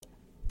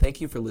Thank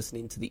you for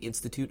listening to the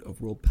Institute of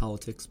World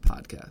Politics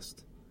podcast.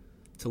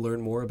 To learn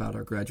more about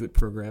our graduate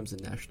programs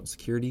in national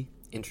security,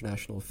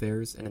 international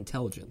affairs, and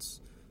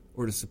intelligence,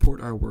 or to support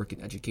our work in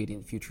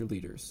educating future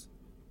leaders,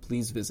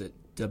 please visit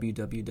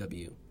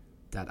www.iwp.edu.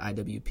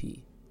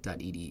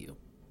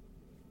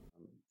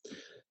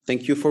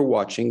 Thank you for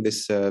watching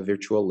this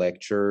virtual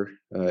lecture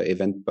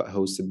event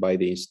hosted by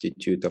the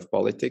Institute of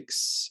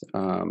Politics.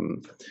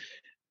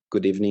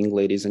 Good evening,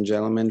 ladies and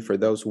gentlemen. For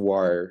those who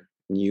are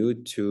new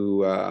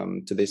to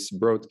this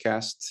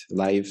broadcast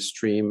live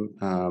stream,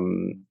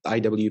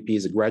 IWP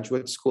is a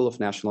graduate school of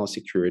national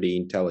security,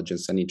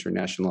 intelligence, and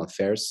international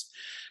affairs.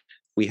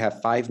 We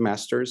have 5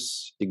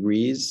 master's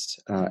degrees,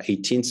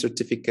 18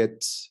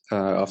 certificates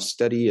of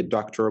study, a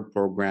doctoral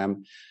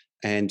program,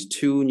 and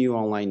 2 new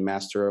online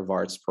Master of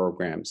Arts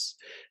programs.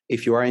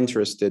 If you are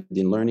interested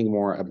in learning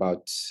more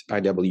about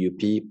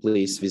IWP,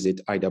 please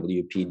visit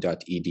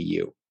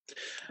iwp.edu.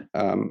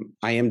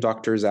 I am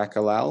Dr. Zak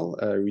Allal,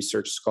 a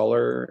research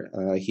scholar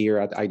here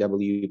at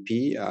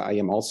IWP. I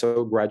am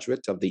also a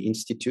graduate of the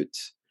Institute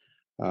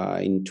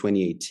in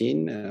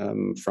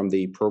 2018 from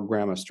the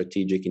Program of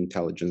Strategic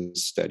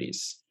Intelligence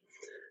Studies.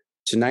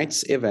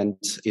 Tonight's event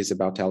is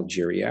about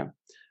Algeria.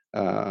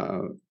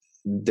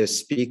 The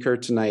speaker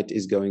tonight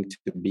is going to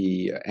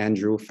be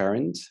Andrew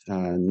Farrand,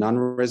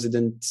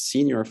 non-resident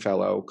senior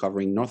fellow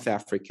covering North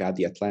Africa at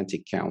the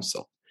Atlantic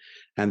Council,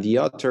 and the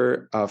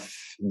author of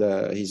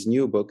his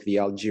new book, The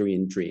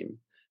Algerian Dream,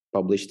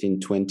 published in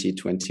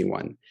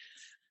 2021.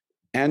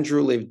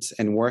 Andrew lived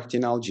and worked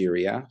in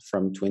Algeria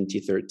from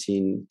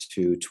 2013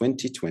 to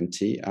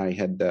 2020. I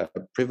had the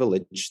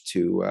privilege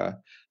to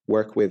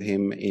work with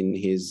him in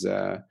his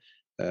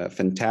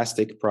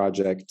fantastic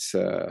project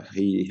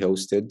he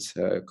hosted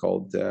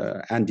called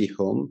Andi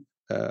Hulm,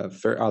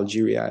 for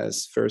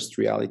Algeria's first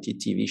reality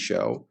TV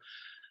show.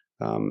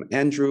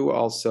 Andrew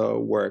also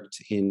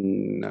worked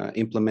in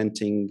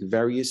implementing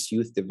various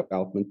youth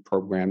development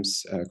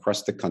programs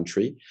across the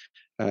country,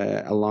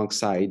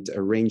 alongside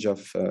a range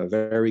of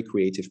very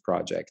creative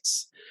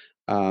projects.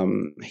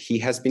 He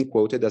has been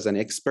quoted as an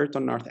expert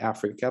on North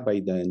Africa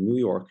by the New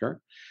Yorker.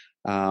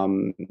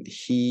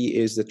 He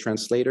is the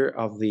translator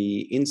of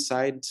the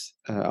Inside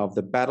of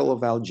the Battle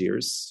of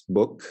Algiers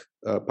book,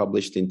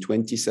 published in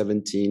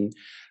 2017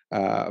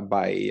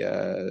 by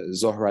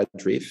Zohra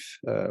Drif,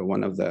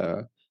 one of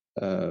the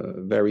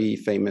very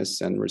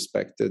famous and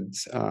respected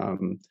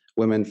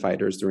women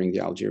fighters during the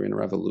Algerian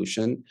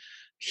Revolution.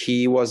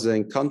 He was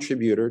a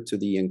contributor to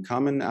the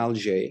Uncommon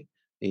Alger,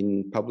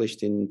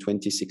 published in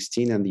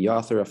 2016, and the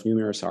author of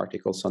numerous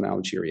articles on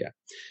Algeria.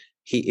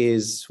 He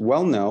is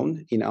well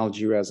known in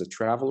Algeria as a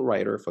travel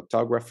writer,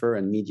 photographer,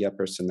 and media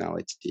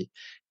personality.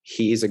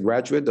 He is a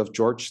graduate of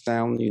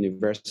Georgetown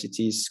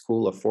University's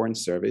School of Foreign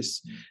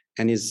Service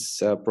and is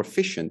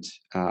proficient,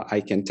 I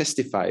can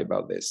testify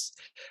about this,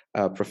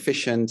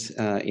 proficient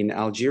in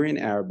Algerian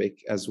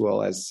Arabic as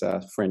well as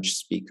French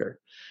speaker.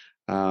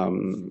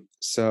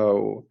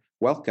 So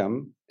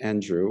welcome,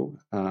 Andrew.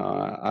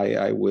 I'm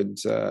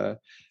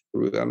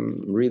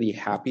really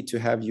happy to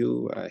have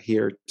you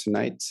here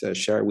tonight,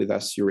 share with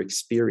us your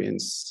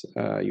experience,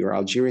 your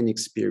Algerian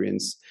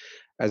experience,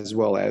 as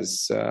well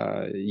as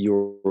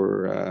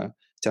your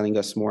telling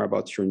us more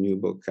about your new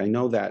book. I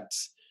know that,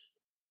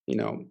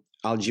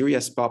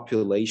 Algeria's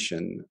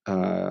population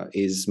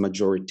is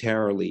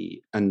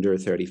majoritarily under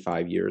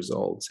 35 years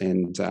old.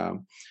 And,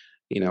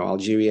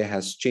 Algeria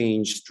has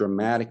changed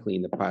dramatically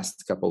in the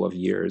past couple of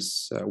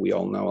years. We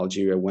all know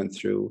Algeria went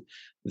through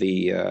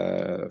the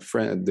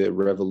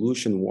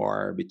revolution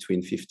war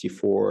between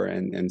 54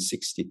 and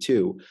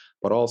 62,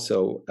 but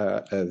also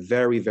a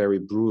very, very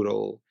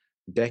brutal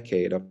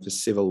decade of the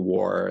civil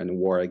war and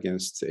war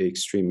against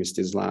extremist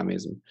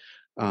Islamism.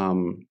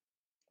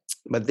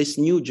 But this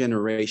new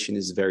generation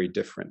is very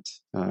different,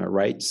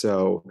 right?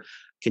 So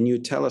can you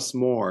tell us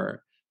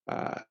more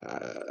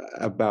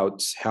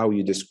about how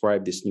you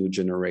describe this new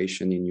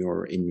generation in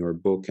your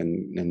book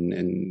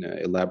and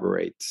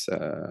elaborate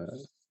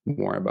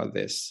more about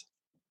this?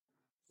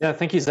 Yeah,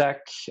 thank you,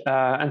 Zach.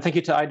 And thank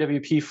you to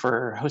IWP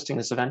for hosting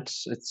this event.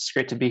 It's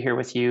great to be here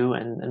with you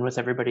and with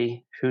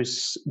everybody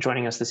who's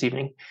joining us this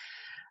evening.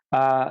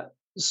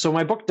 So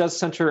my book does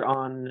center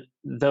on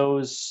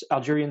those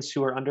Algerians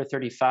who are under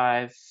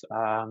 35,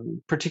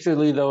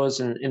 particularly those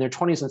in their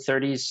 20s and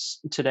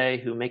 30s today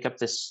who make up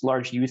this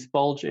large youth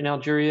bulge in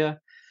Algeria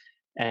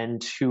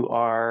and who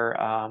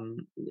are,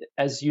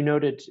 as you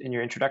noted in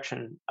your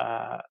introduction,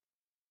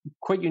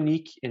 quite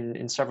unique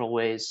in several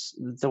ways.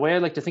 The way I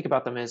like to think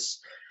about them is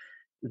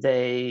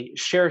they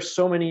share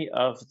so many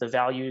of the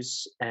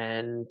values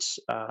and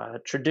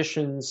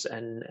traditions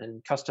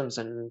and customs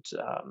and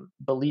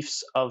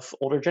beliefs of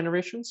older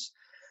generations.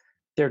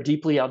 They're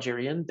deeply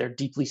Algerian. They're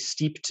deeply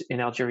steeped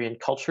in Algerian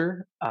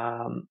culture,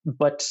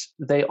 but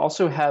they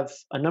also have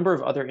a number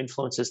of other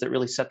influences that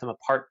really set them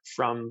apart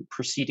from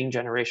preceding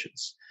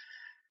generations.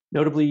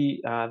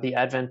 Notably, the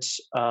advent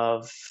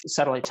of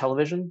satellite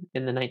television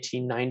in the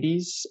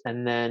 1990s,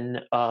 and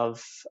then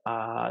of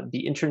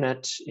the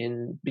internet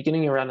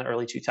beginning around the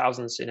early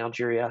 2000s in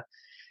Algeria,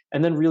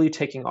 and then really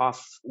taking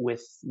off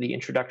with the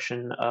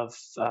introduction of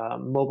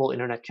mobile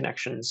internet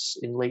connections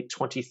in late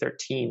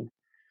 2013.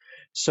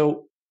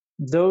 So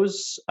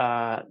those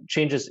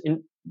changes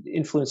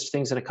influenced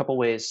things in a couple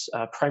ways,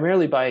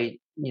 primarily by,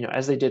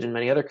 as they did in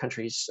many other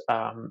countries,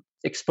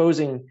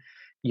 exposing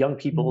young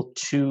people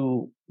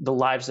to the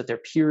lives that their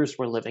peers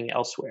were living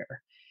elsewhere.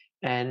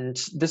 And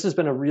this has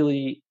been a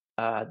really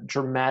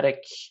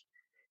dramatic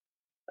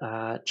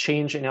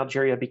change in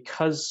Algeria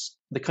because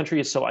the country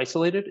is so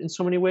isolated in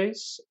so many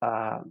ways.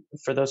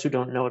 For those who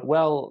don't know it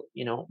well,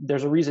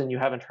 there's a reason you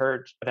haven't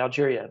heard of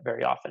Algeria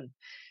very often.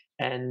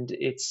 And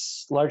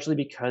it's largely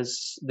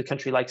because the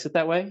country likes it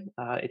that way.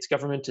 Its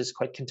government is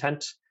quite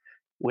content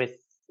with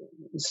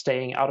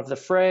staying out of the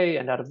fray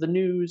and out of the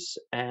news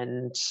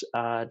and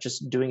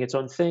just doing its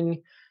own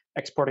thing,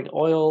 exporting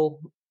oil,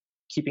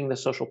 keeping the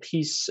social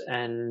peace,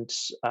 and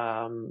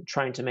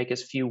trying to make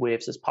as few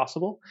waves as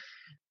possible.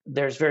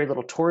 There's very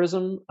little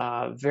tourism,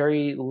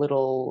 very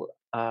little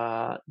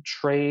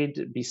trade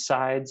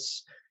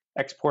besides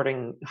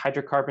exporting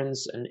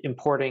hydrocarbons and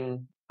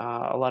importing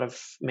a lot of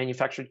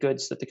manufactured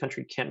goods that the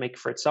country can't make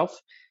for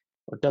itself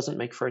or doesn't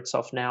make for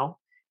itself now.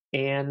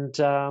 And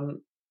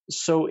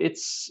so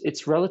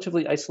it's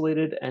relatively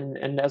isolated.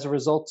 And as a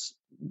result,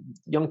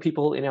 young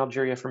people in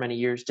Algeria for many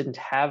years didn't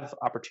have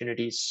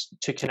opportunities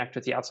to connect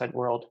with the outside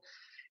world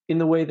in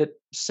the way that,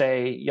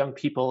 say, young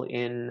people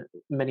in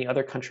many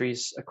other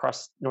countries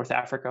across North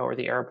Africa or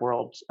the Arab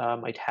world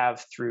might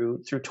have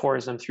through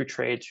tourism, through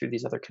trade, through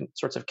these other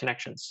sorts of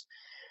connections.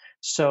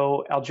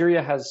 So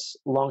Algeria has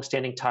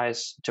long-standing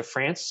ties to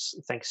France,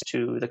 thanks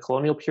to the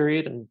colonial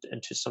period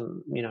and to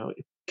some,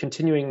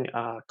 continuing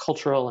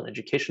cultural and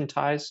education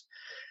ties,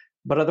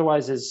 but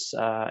otherwise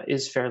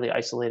is fairly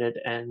isolated.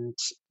 And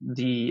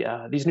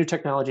these new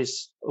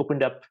technologies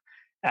opened up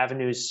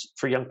avenues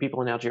for young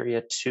people in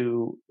Algeria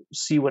to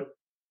see what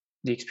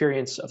the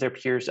experience of their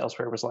peers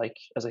elsewhere was like,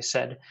 as I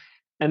said.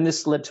 And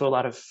this led to a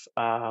lot of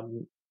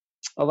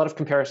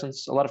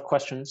comparisons, a lot of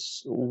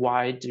questions.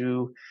 Why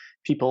do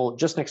people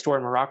just next door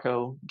in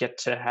Morocco get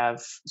to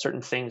have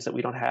certain things that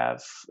we don't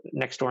have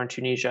next door in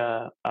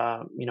Tunisia?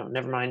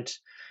 Never mind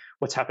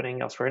what's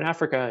happening elsewhere in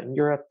Africa, in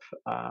Europe,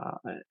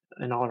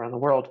 and all around the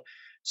world.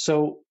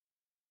 So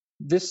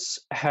this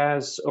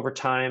has, over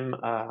time,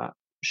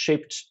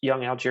 shaped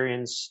young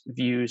Algerians'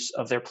 views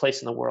of their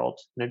place in the world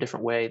in a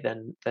different way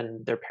than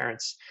their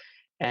parents,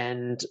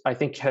 and I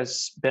think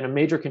has been a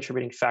major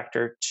contributing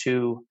factor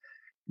to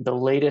the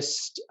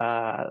latest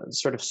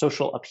sort of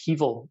social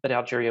upheaval that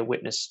Algeria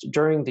witnessed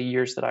during the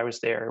years that I was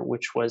there,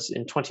 which was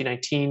in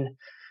 2019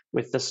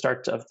 with the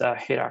start of the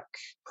Hirak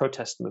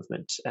protest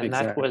movement. And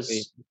Exactly. That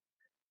was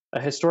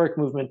a historic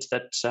movement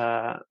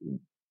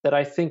that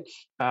I think,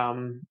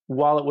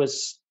 while it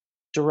was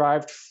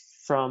derived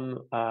from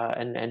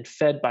and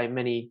fed by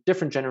many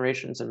different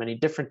generations and many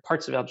different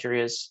parts of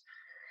Algeria's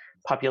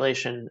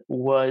population,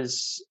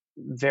 was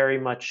very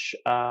much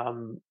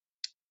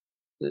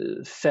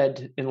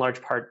fed in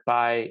large part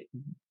by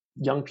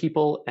young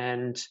people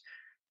and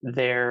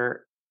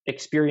their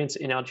experience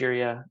in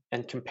Algeria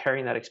and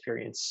comparing that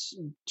experience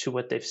to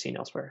what they've seen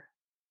elsewhere.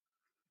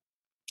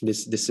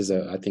 This is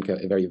I think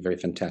a very, very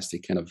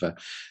fantastic kind of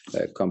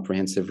a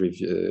comprehensive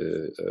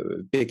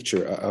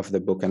picture of the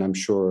book, and I'm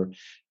sure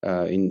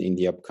in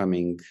the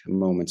upcoming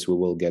moments we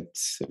will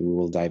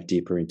dive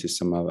deeper into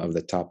some of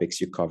the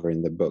topics you cover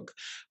in the book.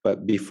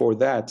 But before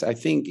that, I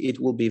think it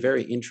will be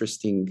very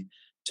interesting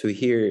to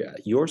hear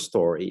your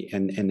story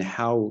and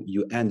how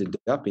you ended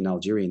up in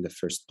Algeria in the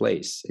first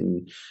place.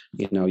 And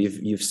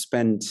you've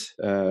spent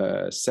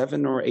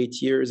 7 or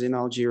 8 years in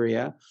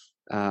Algeria.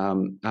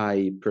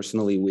 I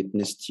personally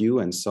witnessed you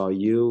and saw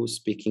you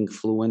speaking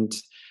fluent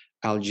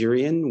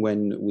Algerian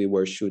when we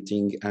were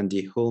shooting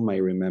Andi Hulm. I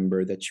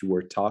remember that you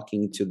were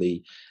talking to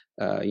the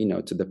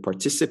to the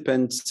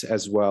participants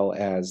as well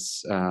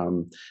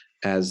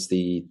as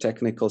the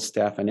technical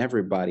staff and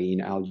everybody in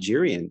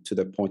Algerian, to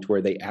the point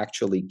where they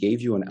actually gave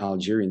you an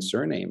Algerian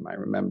surname, I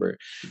remember.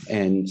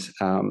 And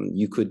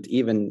you could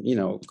even,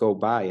 go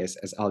by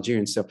as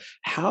Algerian. So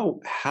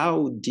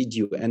how did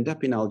you end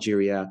up in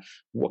Algeria?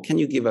 What can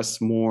you give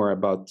us more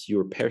about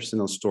your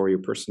personal story,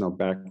 your personal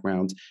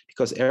background?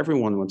 Because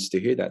everyone wants to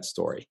hear that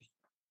story.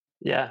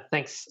 Yeah,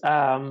 thanks.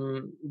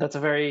 That's a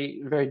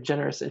very, very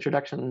generous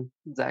introduction,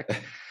 Zach.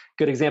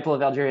 Good example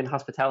of Algerian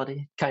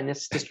hospitality,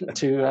 kindness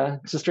to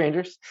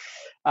strangers.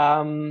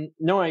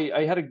 No,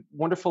 I had a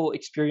wonderful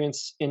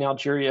experience in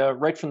Algeria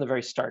right from the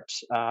very start.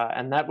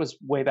 And that was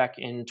way back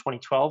in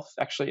 2012.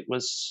 Actually, it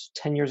was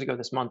 10 years ago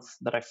this month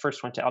that I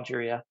first went to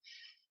Algeria.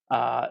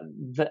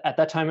 At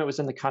that time, it was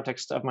in the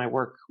context of my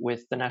work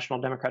with the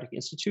National Democratic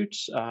Institute,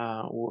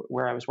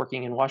 where I was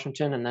working in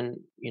Washington. And then,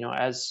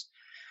 as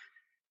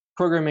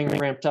programming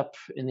ramped up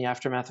in the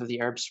aftermath of the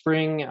Arab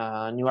Spring,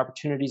 new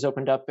opportunities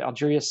opened up.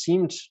 Algeria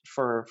seemed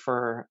for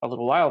a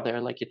little while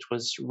there like it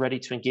was ready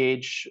to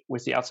engage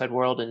with the outside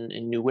world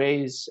in new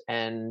ways.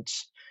 And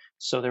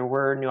so there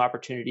were new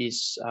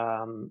opportunities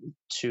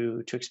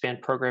to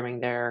expand programming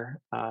there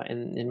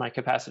in my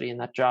capacity in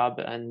that job.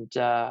 And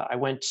I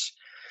went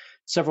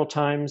several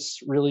times,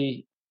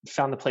 really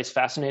found the place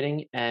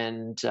fascinating,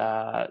 and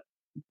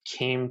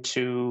came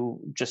to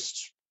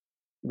just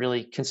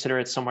really consider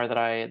it somewhere that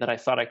I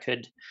thought I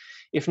could,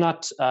 if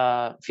not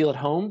feel at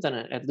home, then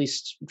at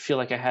least feel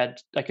like I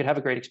could have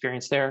a great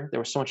experience there. There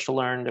was so much to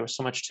learn. There was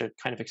so much to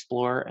kind of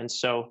explore. And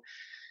so,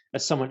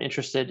 as someone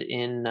interested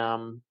in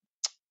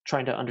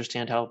trying to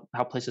understand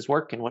how places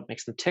work and what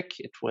makes them tick,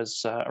 it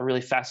was a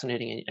really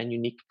fascinating and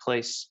unique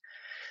place.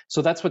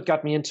 So that's what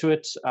got me into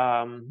it.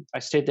 I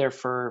stayed there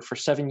for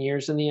 7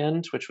 years in the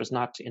end, which was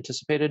not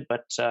anticipated,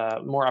 but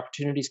more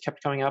opportunities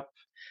kept coming up.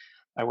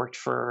 I worked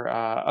for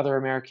other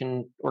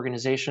American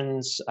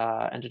organizations,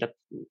 ended up,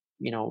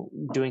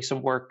 doing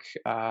some work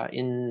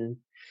in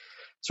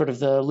sort of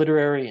the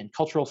literary and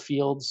cultural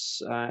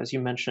fields, as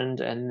you mentioned,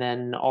 and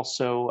then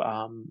also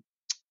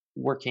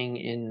working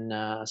in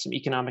some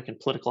economic and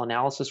political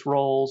analysis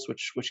roles,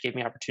 which gave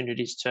me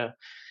opportunities to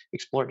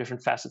explore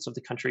different facets of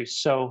the country.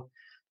 So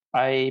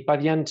I, by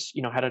the end,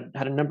 had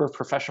a number of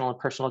professional and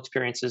personal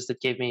experiences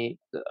that gave me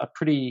a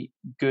pretty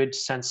good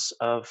sense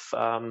of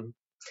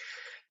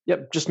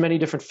just many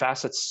different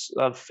facets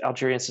of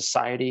Algerian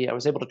society. I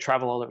was able to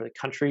travel all over the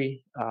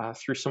country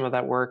through some of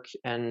that work,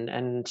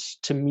 and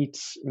to meet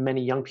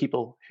many young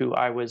people who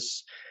I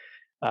was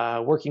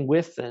working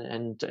with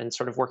and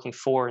sort of working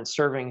for and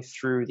serving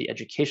through the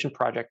education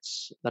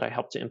projects that I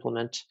helped to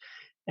implement.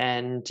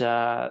 And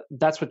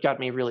that's what got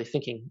me really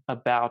thinking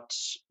about,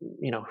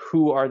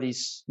 who are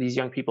these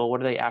young people?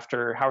 What are they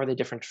after? How are they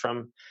different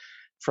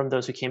from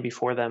those who came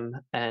before them?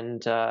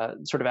 And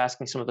sort of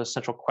asking some of those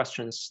central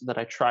questions that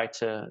I try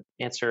to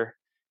answer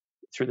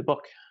through the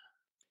book.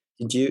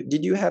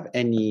 Did you have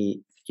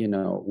any,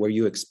 were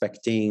you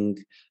expecting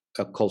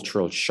a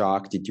cultural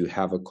shock? Did you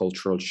have a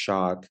cultural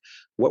shock?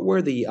 What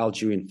were the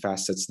Algerian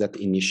facets that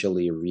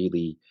initially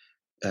really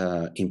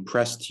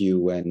impressed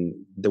you, and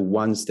the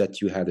ones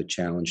that you had a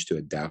challenge to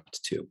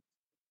adapt to?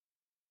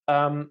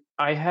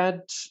 I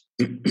had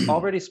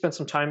already spent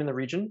some time in the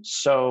region,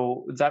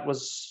 so that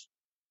was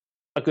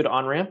a good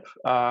on-ramp.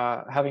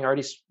 Having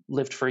already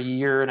lived for a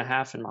year and a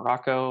half in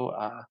Morocco,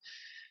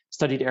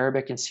 studied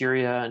Arabic in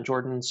Syria and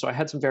Jordan, so I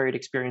had some varied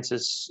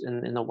experiences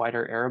in the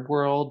wider Arab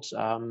world,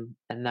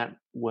 and that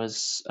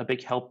was a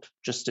big help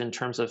just in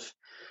terms of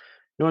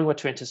knowing what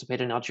to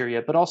anticipate in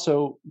Algeria, but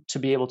also to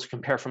be able to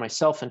compare for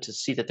myself and to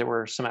see that there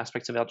were some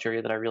aspects of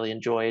Algeria that I really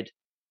enjoyed.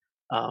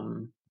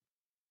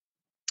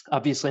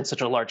 Obviously, in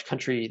such a large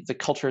country, the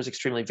culture is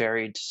extremely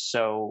varied,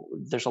 so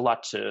there's a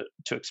lot to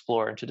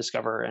explore and to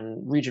discover.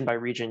 And region by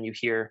region, you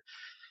hear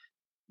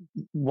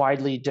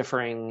widely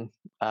differing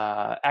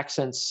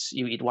accents,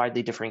 you eat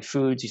widely differing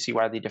foods, you see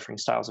widely differing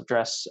styles of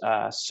dress.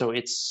 So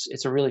it's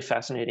a really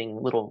fascinating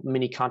little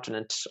mini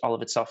continent all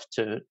of itself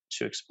to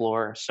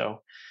explore.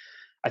 So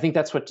I think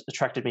that's what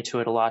attracted me to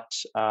it a lot,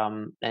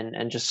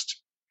 and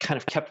just kind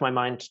of kept my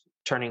mind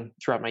turning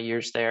throughout my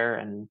years there.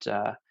 And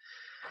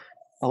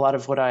a lot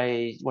of what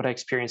I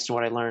experienced and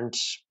what I learned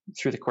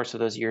through the course of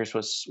those years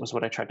was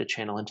what I tried to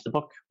channel into the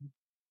book.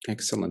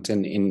 Excellent.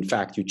 And in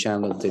fact, you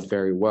channeled it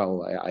very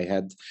well. I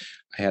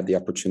had the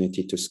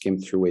opportunity to skim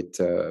through it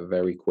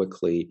very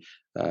quickly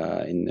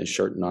in a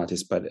short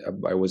notice, but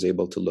I was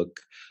able to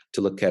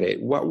look at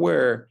it. What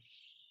were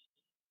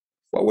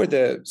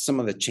some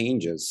of the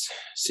changes?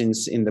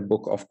 Since in the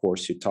book, of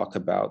course, you talk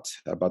about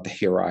the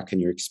Hirak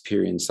and your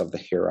experience of the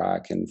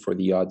Hirak, and for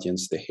the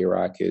audience, the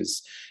Hirak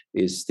is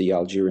the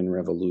Algerian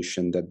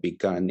Revolution that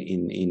began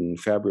in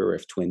February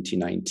of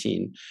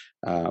 2019.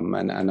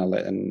 And I'll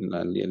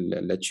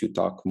let you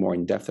talk more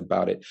in depth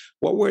about it.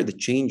 What were the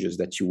changes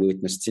that you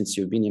witnessed since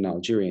you've been in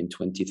Algeria in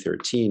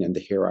 2013 and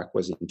the Hirak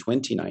was in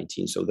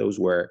 2019? So those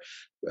were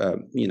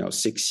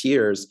 6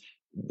 years.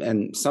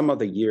 And some of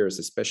the years,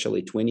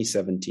 especially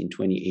 2017,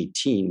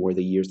 2018, were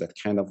the years that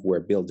kind of were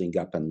building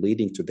up and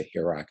leading to the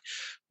Hirak.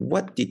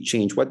 What did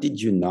change? What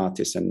did you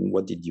notice, and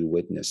what did you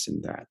witness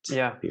in that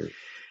period?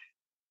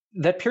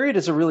 That period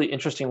is a really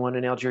interesting one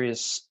in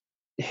Algeria's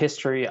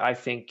history, I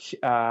think.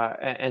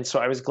 And so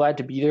I was glad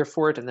to be there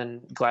for it, and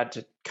then glad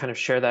to kind of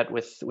share that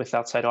with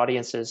outside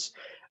audiences.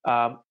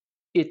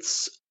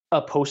 It's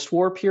a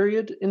post-war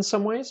period in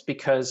some ways,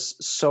 because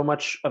so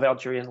much of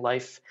Algerian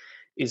life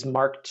is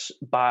marked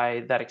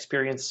by that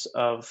experience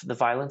of the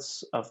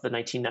violence of the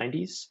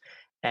 1990s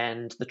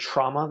and the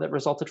trauma that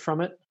resulted from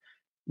it.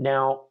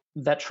 Now,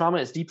 that trauma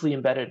is deeply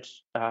embedded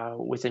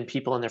within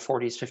people in their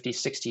 40s,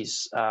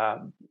 50s,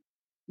 60s,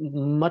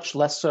 much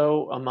less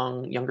so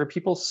among younger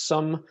people.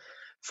 Some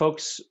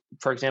folks,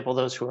 for example,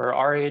 those who are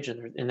our age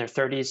and in their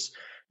 30s,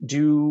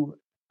 do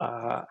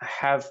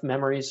have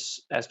memories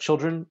as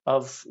children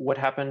of what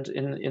happened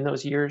in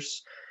those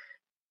years.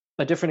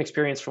 A different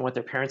experience from what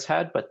their parents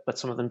had, but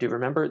some of them do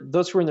remember.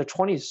 Those who are in their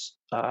 20s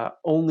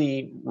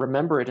only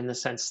remember it in the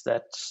sense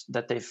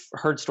that they've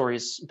heard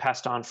stories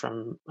passed on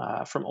from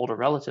older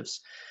relatives.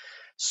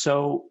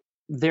 So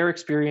their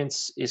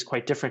experience is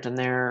quite different, and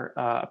their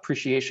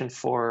appreciation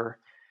for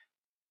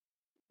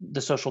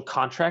the social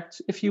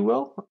contract, if you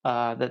will,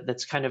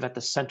 that's kind of at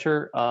the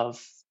center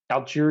of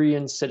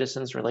Algerian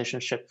citizens'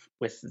 relationship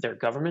with their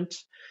government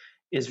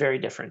is very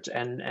different.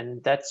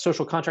 And that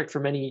social contract for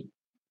many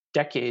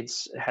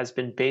decades has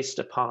been based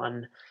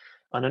upon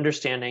an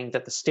understanding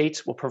that the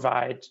state will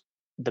provide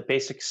the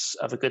basics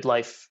of a good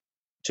life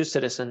to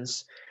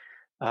citizens.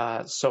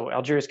 So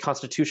Algeria's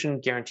constitution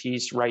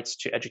guarantees rights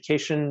to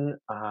education,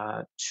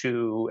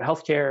 to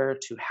healthcare,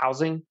 to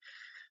housing.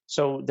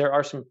 So there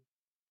are some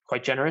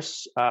quite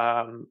generous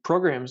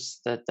programs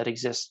that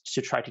exist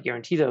to try to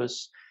guarantee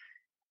those.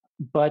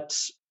 But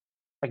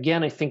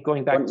again, I think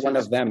going back to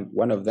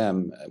one of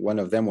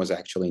them was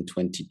actually in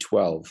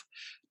 2012,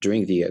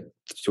 during the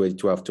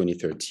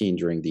 2013,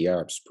 during the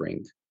Arab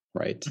Spring,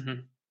 right?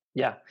 Mm-hmm.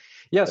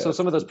 Yeah. So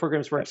some of those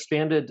programs were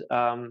expanded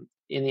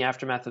in the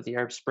aftermath of the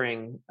Arab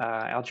Spring.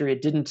 Algeria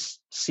didn't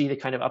see the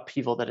kind of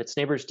upheaval that its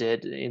neighbors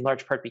did, in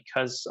large part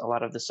because a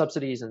lot of the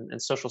subsidies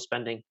and social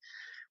spending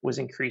was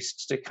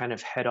increased to kind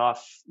of head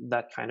off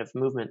that kind of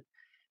movement.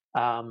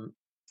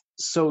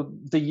 So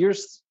the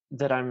years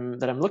that I'm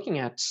looking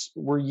at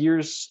were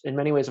years in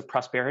many ways of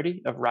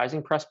prosperity, of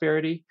rising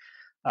prosperity.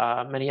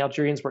 Many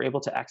Algerians were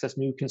able to access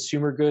new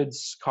consumer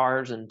goods,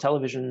 cars and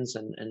televisions,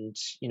 and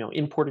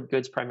imported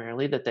goods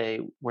primarily that they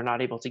were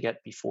not able to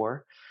get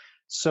before.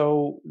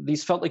 So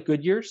these felt like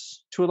good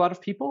years to a lot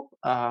of people,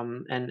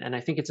 and I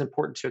think it's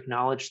important to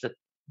acknowledge that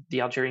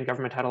the Algerian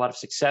government had a lot of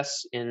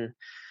success in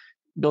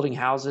building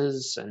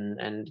houses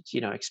and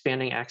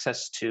expanding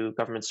access to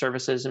government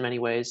services in many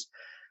ways.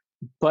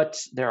 But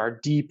there are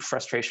deep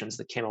frustrations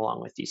that came along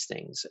with these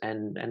things.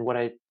 And what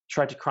I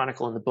tried to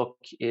chronicle in the book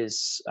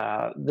is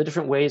the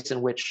different ways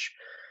in which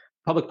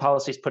public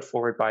policies put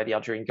forward by the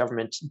Algerian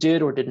government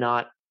did or did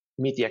not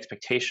meet the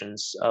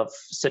expectations of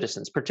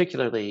citizens,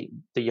 particularly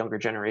the younger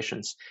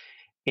generations.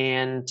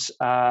 And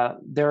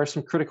there are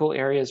some critical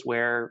areas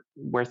where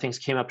things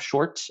came up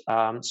short.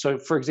 So,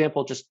 for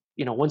example, just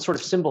one sort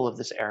of symbol of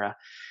this era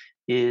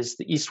is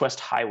the East-West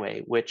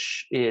Highway,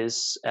 which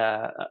is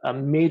a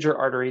major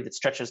artery that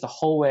stretches the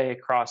whole way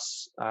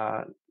across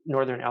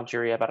northern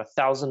Algeria, about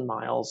 1,000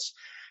 miles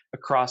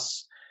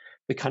across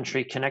the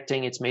country,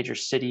 connecting its major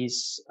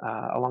cities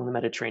along the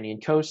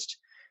Mediterranean coast.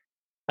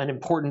 An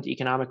important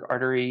economic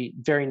artery,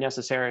 very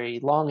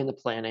necessary, long in the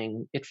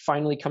planning. It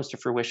finally comes to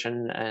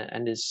fruition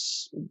and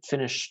is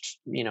finished,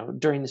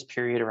 during this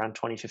period around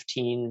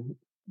 2015,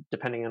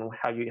 depending on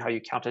how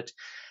you count it.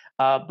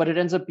 But it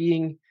ends up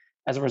being,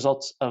 as a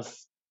result of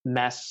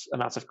mass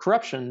amounts of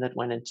corruption that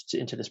went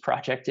into this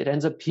project, it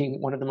ends up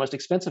being one of the most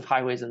expensive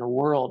highways in the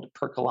world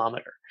per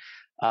kilometer,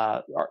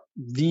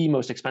 the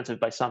most expensive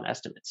by some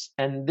estimates.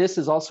 And this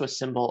is also a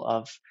symbol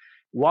of,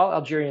 while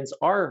Algerians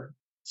are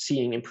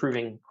seeing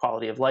improving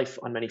quality of life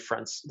on many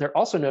fronts, they're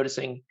also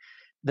noticing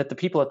that the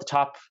people at the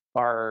top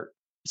are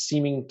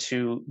seeming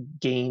to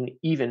gain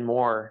even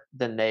more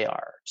than they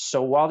are.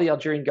 So while the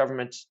Algerian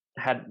government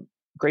had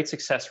great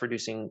success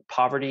reducing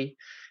poverty,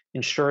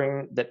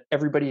 ensuring that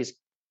everybody is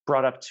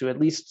brought up to at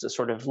least a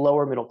sort of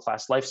lower middle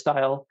class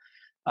lifestyle,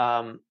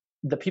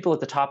 the people at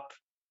the top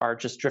are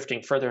just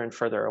drifting further and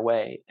further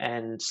away.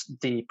 And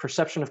the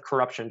perception of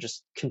corruption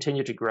just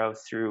continued to grow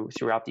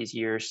throughout these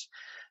years.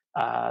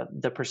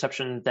 The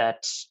perception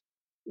that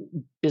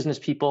business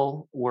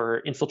people were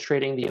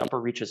infiltrating the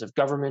upper reaches of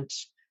government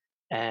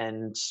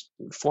and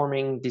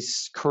forming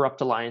these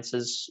corrupt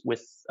alliances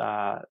with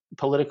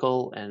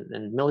political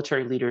and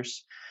military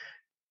leaders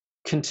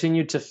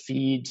continued to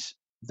feed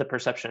the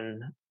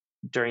perception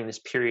during this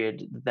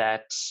period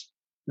that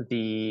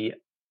the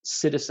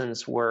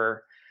citizens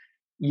were,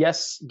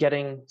 yes,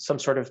 getting some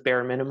sort of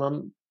bare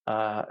minimum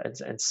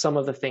and some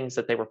of the things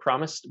that they were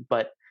promised,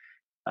 but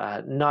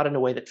not in a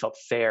way that felt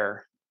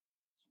fair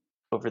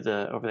over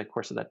the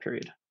course of that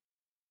period.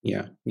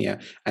 Yeah,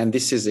 and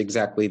this is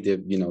exactly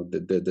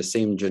the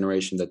same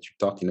generation that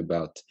you're talking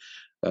about.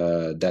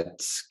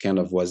 That kind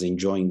of was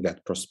enjoying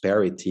that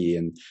prosperity,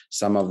 and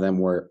some of them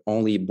were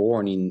only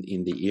born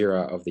in the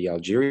era of the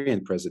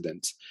Algerian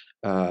president,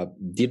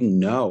 didn't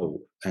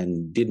know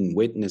and didn't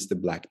witness the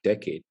Black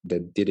Decade,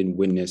 that didn't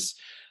witness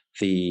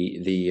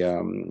the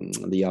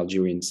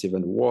Algerian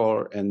Civil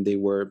War, and they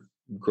were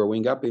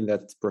growing up in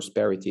that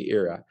prosperity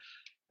era.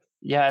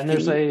 Yeah, and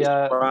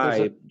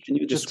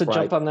just to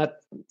jump on that,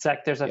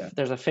 Zach, there's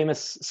a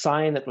famous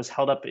sign that was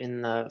held up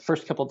in the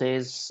first couple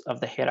days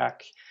of the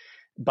Hirak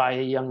by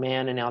a young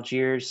man in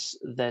Algiers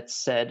that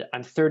said,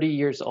 "I'm 30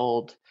 years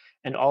old,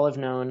 and all I've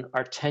known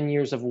are 10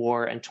 years of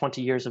war and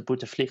 20 years of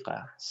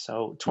Bouteflika."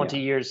 So 20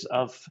 years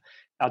of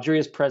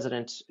Algeria's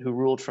president who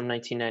ruled from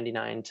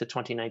 1999 to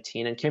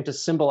 2019 and came to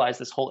symbolize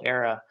this whole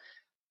era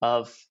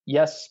of,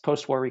 yes,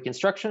 post-war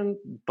reconstruction,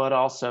 but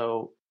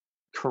also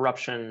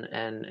corruption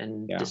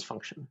and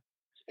dysfunction.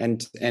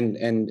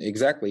 And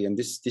exactly, and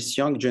this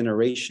young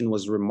generation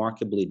was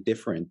remarkably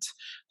different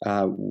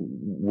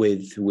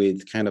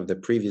with kind of the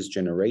previous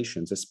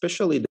generations,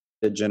 especially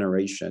the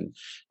generation.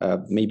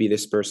 Maybe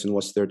this person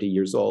was 30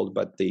 years old,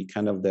 but the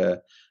kind of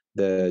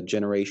the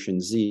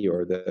Generation Z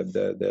or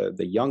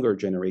the younger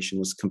generation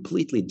was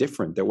completely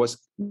different. There was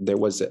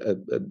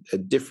a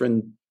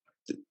different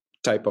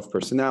type of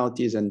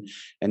personalities and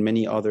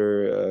many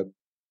other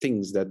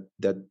things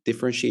that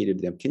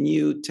differentiated them. Can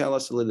you tell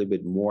us a little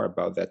bit more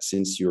about that,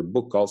 since your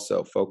book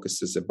also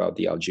focuses about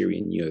the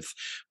Algerian youth?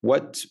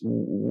 What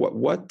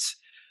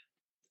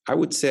I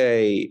would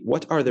say,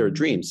 what are their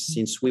dreams?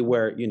 Since we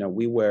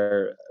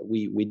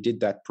did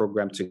that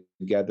program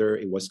together.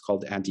 It was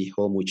called Andi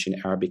Hulm, which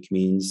in Arabic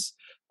means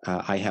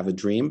I have a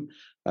dream.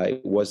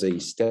 It was a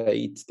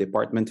State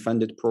Department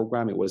funded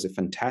program. It was a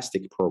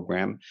fantastic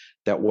program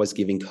that was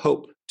giving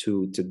hope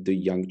to the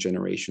young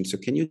generation. So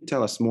can you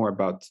tell us more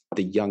about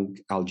the young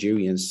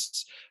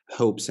Algerians'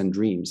 hopes and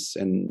dreams,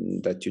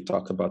 and that you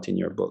talk about in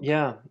your book?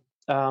 Yeah.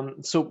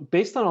 So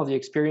based on all the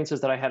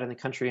experiences that I had in the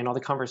country and all the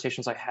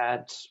conversations I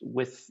had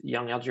with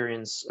young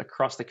Algerians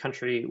across the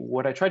country,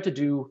 what I tried to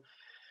do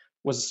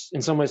was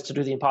in some ways to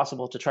do the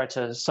impossible, to try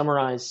to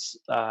summarize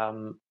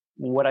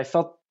what I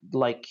felt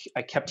like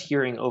I kept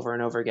hearing over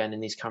and over again in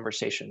these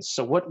conversations.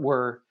 So what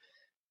were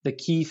the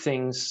key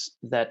things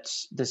that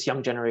this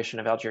young generation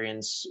of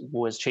Algerians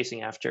was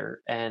chasing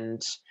after?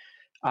 And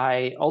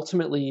I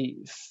ultimately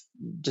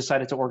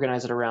decided to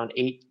organize it around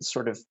 8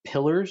 sort of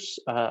pillars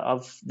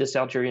of this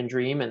Algerian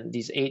dream, and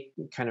these 8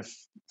 kind of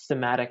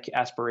thematic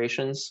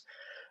aspirations,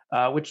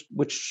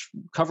 which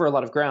cover a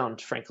lot of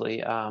ground,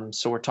 frankly.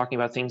 So we're talking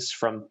about things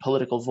from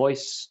political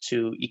voice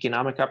to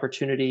economic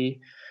opportunity,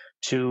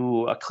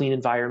 to a clean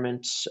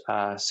environment,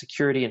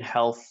 security and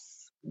health,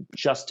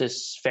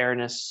 justice,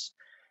 fairness.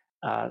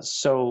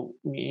 So,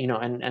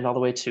 and all the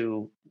way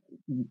to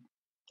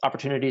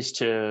opportunities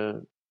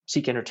to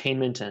seek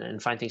entertainment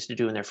and find things to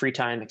do in their free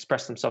time,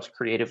 express themselves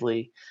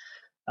creatively,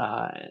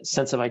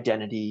 sense of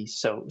identity.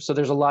 So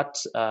there's a lot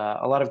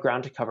of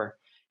ground to cover,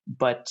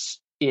 but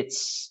it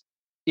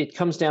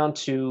comes down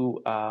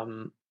to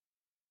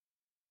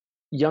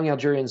young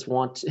Algerians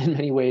want, in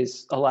many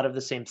ways, a lot of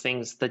the same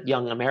things that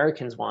young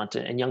Americans want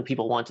and young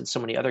people want in so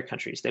many other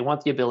countries. They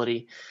want the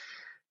ability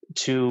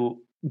to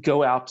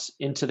go out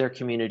into their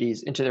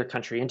communities, into their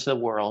country, into the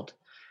world,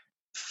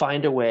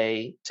 find a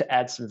way to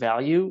add some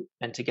value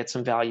and to get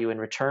some value in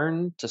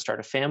return, to start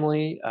a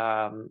family,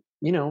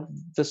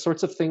 the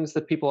sorts of things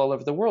that people all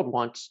over the world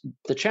want.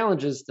 The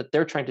challenge is that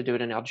they're trying to do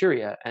it in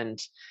Algeria, and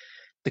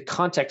the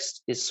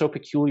context is so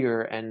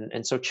peculiar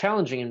and so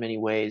challenging in many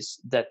ways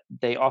that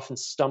they often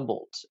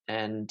stumbled.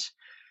 And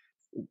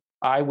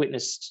I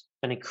witnessed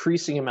an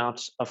increasing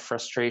amount of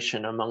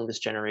frustration among this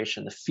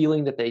generation, the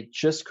feeling that they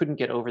just couldn't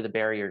get over the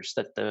barriers,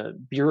 that the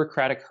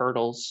bureaucratic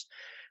hurdles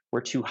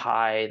were too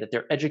high, that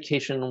their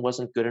education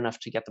wasn't good enough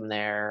to get them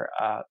there.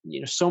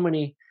 So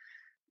many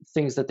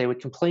things that they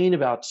would complain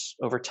about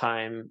over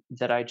time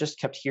that I just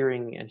kept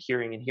hearing and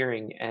hearing and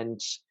hearing.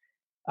 And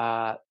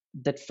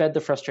that fed the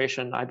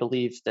frustration, I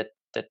believe, that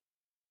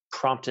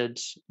prompted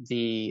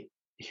the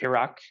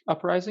Hirak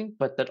uprising,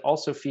 but that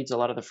also feeds a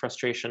lot of the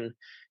frustration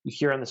you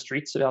hear on the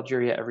streets of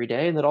Algeria every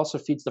day, and that also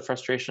feeds the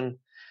frustration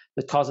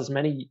that causes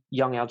many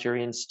young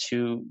Algerians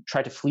to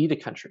try to flee the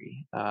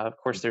country. Of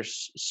course,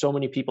 there's so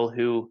many people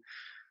who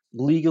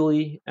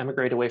legally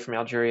emigrate away from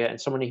Algeria and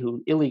so many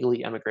who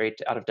illegally emigrate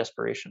out of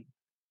desperation.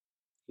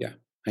 Yeah,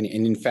 and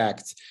in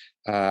fact,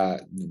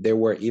 there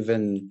were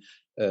even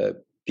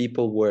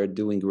people were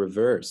doing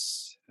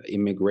reverse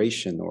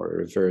immigration or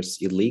reverse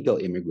illegal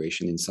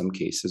immigration in some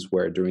cases,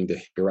 where during the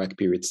Hirak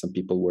period, some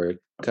people were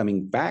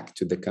coming back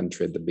to the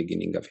country at the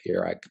beginning of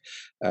Hirak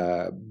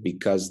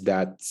because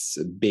that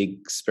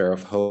big spur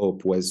of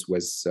hope was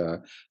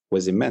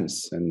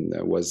immense and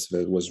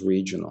was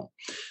regional.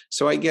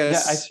 So I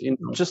guess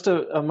just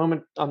a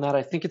moment on that.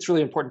 I think it's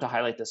really important to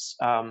highlight this.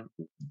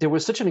 There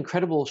was such an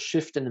incredible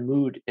shift in the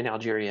mood in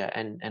Algeria,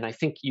 and I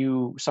think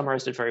you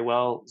summarized it very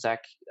well,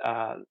 Zach.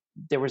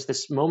 There was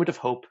this moment of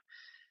hope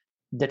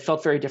that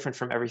felt very different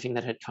from everything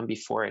that had come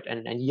before it,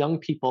 and young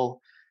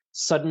people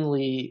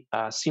suddenly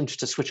seemed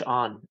to switch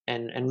on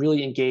and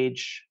really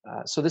engage.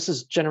 So this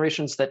is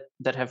generations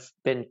that have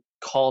been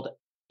called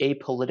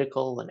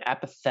apolitical and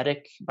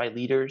apathetic by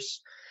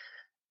leaders,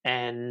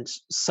 and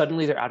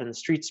suddenly they're out in the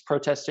streets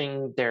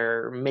protesting,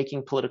 they're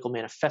making political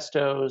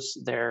manifestos,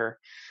 they're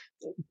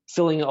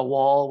filling a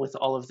wall with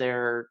all of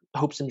their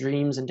hopes and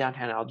dreams in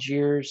downtown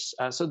Algiers.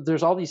 So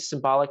there's all these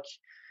symbolic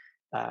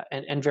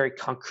and very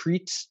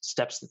concrete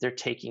steps that they're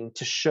taking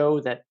to show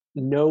that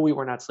no, we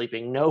were not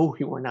sleeping, no,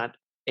 we were not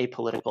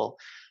apolitical.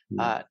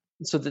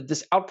 So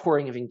this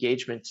outpouring of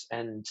engagement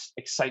and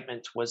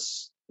excitement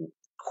was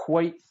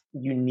quite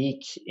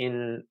unique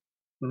in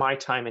my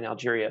time in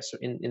Algeria, so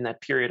in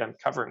that period I'm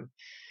covering.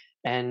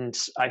 And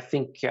I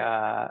think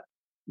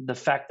the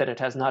fact that it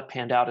has not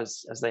panned out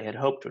as they had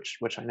hoped,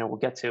 which I know we'll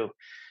get to,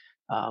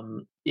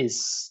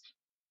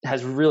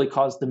 has really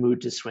caused the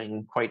mood to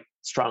swing quite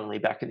strongly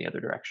back in the other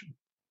direction.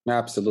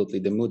 Absolutely,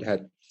 the mood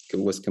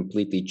was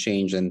completely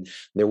changed, and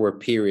there were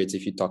periods.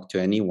 If you talk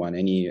to anyone,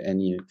 any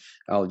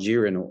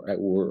Algerian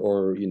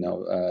or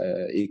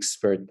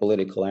expert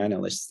political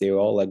analysts, they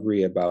all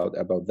agree about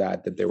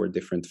that there were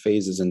different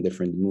phases and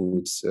different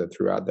moods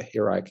throughout the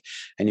Hirak.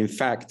 And in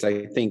fact,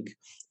 I think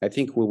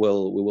we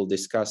will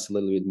discuss a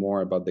little bit more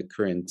about the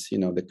current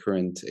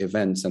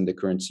events and the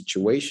current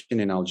situation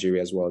in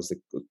Algeria, as well as the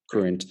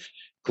current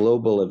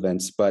global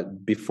events.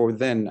 But before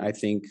then, I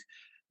think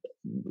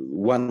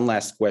one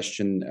last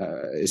question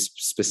is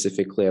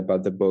specifically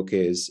about the book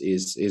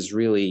is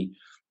really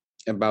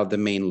about the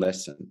main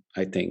lesson.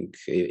 I think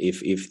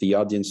if the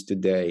audience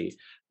today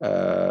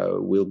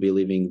will be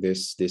leaving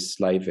this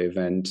live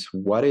event,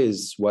 what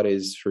is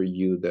for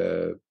you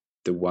the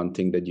one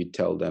thing that you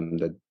tell them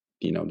that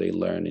they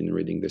learn in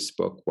reading this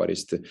book? What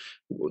is the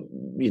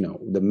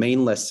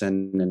main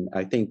lesson? And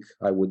I think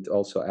I would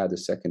also add a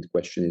second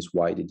question is,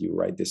 why did you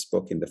write this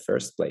book in the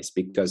first place?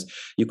 Because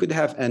you could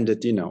have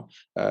ended,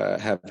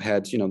 have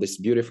had this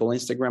beautiful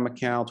Instagram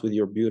account with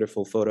your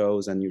beautiful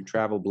photos and your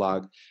travel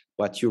blog,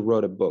 but you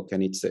wrote a book,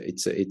 and it's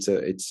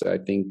I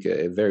think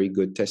a very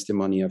good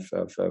testimony of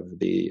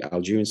the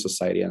Algerian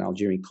society and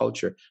Algerian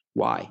culture.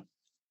 Why?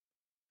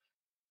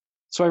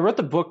 So I wrote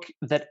the book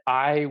that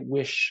I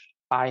wish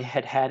I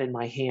had in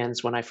my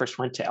hands when I first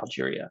went to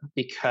Algeria,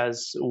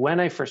 because when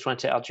I first went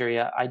to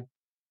Algeria, I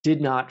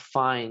did not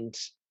find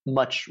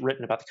much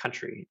written about the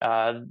country.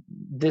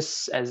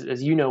 This,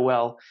 as you know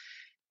well,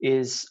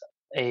 is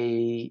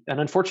an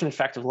unfortunate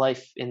fact of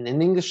life in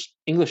the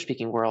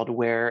English-speaking world,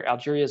 where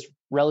Algeria is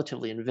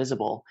relatively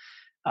invisible.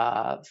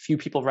 Few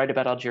people write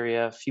about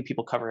Algeria, few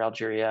people cover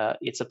Algeria.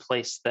 It's a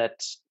place that,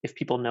 if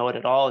people know it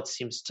at all, it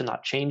seems to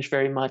not change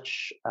very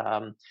much.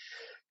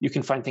 You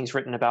can find things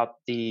written about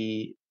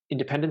the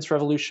independence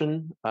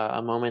revolution,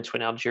 a moment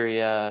when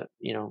Algeria,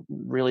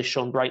 really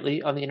shone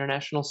brightly on the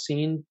international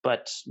scene,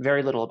 but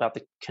very little about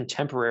the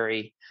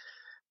contemporary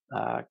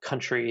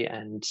country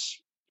and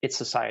its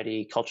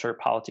society, culture,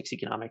 politics,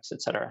 economics,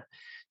 etc.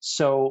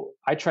 So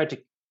I tried to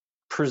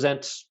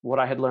present what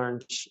I had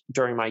learned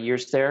during my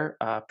years there,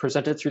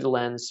 present it through the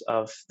lens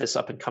of this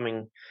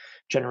up-and-coming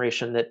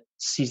generation that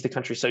sees the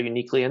country so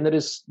uniquely and that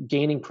is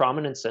gaining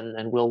prominence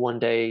and will one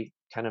day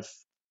kind of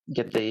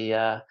get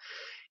the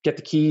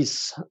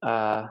keys.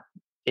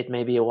 It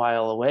may be a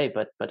while away,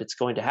 but it's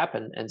going to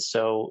happen. And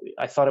so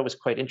I thought it was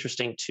quite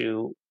interesting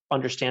to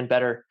understand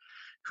better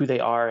who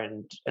they are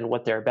and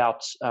what they're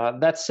about.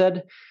 That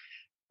said,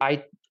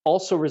 I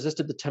also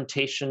resisted the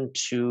temptation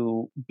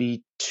to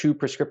be too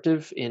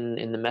prescriptive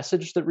in the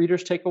message that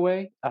readers take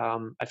away.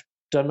 I've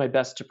done my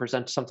best to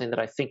present something that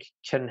I think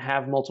can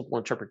have multiple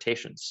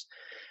interpretations.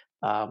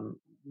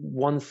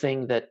 One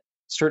thing that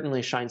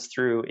certainly shines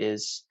through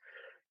is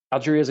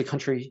Algeria is a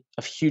country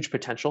of huge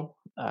potential.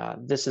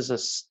 This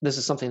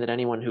is something that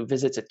anyone who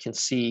visits it can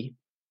see.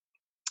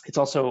 It's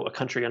also a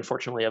country,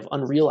 unfortunately, of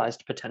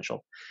unrealized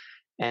potential,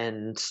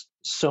 and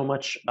so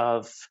much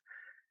of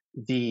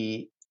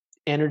the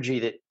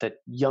energy that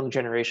young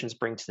generations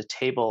bring to the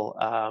table,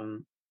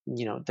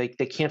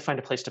 they can't find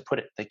a place to put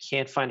it. They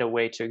can't find a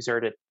way to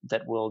exert it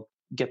that will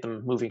get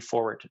them moving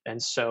forward.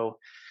 And so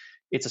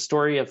it's a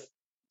story of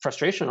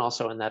frustration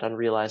also in that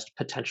unrealized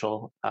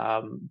potential.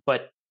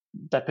 But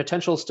that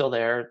potential is still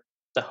there.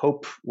 The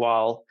hope,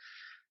 while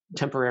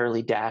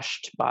temporarily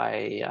dashed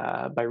by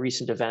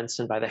recent events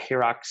and by the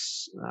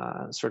Hiraks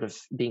sort of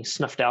being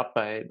snuffed out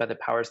by the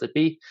powers that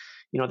be,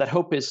 that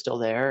hope is still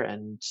there.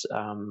 And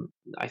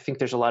I think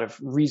there's a lot of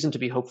reason to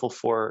be hopeful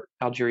for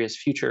Algeria's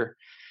future.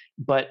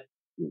 But,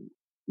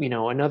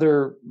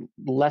 another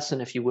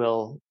lesson, if you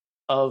will,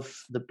 of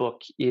the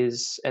book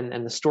is,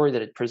 and the story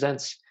that it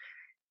presents,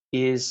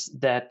 is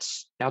that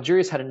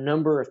Algeria's had a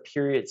number of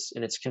periods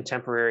in its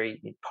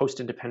contemporary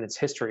post-independence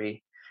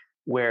history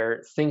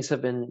where things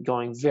have been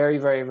going very,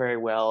 very, very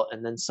well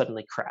and then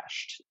suddenly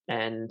crashed.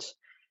 And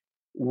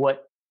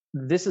what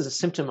this is a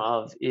symptom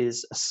of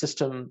is a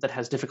system that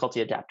has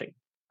difficulty adapting,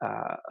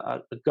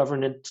 a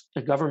government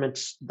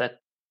that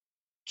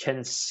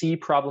can see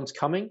problems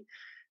coming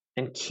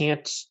and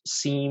can't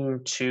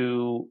seem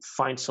to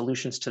find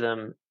solutions to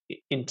them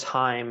in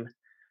time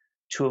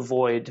to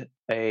avoid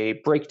a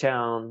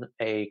breakdown,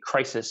 a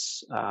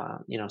crisis,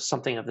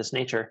 something of this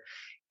nature.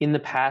 In the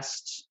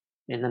past,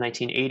 in the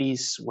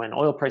 1980s, when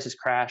oil prices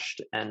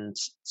crashed and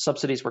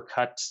subsidies were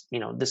cut,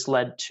 this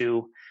led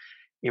to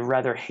a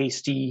rather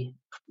hasty,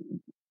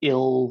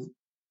 ill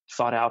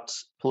thought out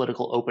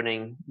political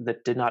opening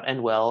that did not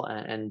end well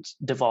and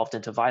devolved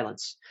into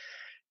violence.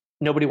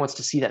 Nobody wants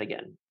to see that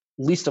again,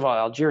 least of all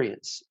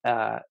Algerians.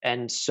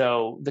 And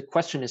so the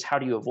question is, how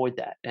do you avoid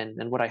that?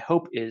 And what I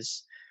hope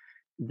is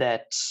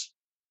that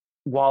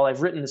while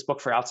I've written this book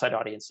for outside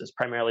audiences,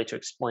 primarily to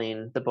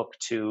explain the book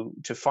to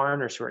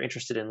foreigners who are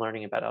interested in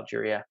learning about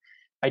Algeria,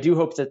 I do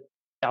hope that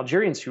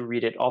Algerians who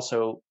read it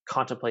also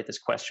contemplate this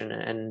question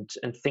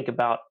and think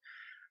about,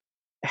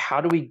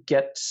 how do we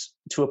get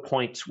to a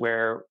point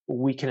where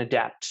we can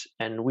adapt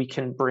and we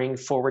can bring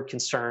forward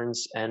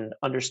concerns and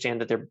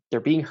understand that they're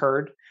being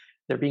heard,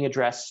 they're being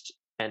addressed,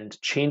 and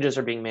changes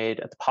are being made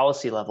at the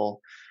policy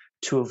level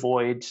to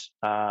avoid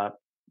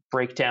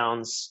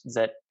breakdowns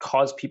that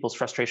cause people's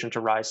frustration to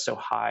rise so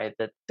high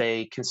that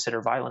they consider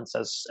violence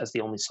as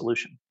the only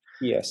solution.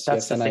 Yes,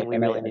 that's yes, the thing we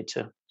really need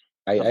to.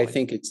 I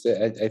think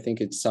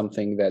it's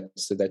something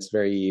that's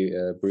very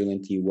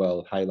brilliantly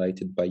well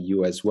highlighted by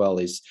you as well,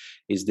 is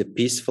the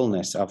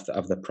peacefulness of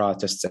the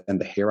protests and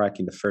the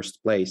hierarchy in the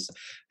first place.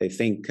 I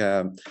think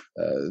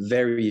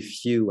very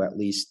few, at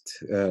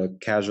least,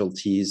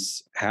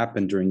 casualties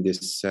happened during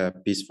this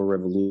peaceful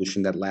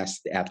revolution that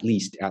lasted at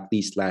least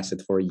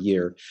lasted for a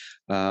year,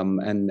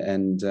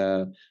 and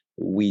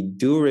we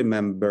do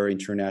remember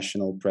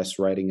international press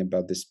writing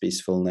about this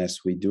peacefulness.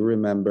 We do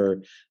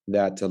remember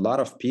that a lot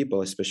of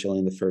people, especially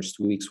in the first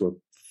weeks, were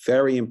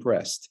very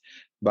impressed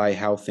by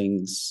how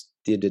things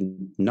did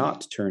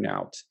not turn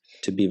out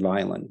to be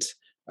violent.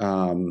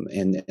 And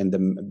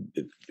the,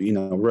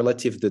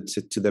 relative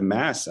to the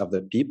mass of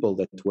the people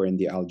that were in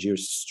the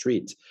Algiers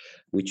street,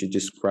 which you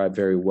describe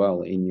very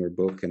well in your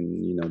book,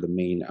 and the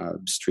main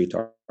street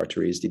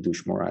artery is the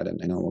Douche Morad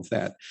and all of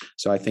that.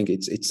 So I think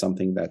it's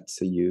something that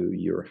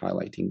you're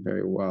highlighting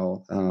very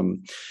well.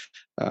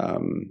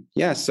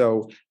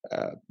 So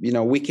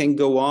we can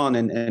go on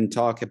and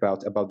talk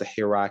about the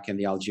Iraq and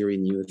the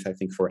Algerian youth, I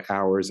think, for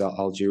hours.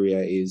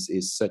 Algeria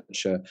is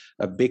such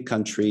a big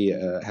country,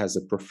 has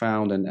a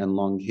profound and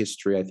long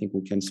history. I think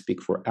we can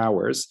speak for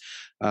hours,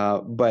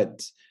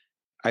 but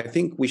I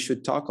think we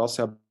should talk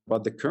also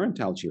about the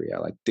current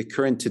Algeria, like the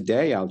current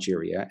today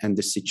Algeria and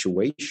the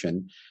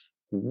situation.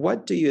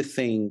 What do you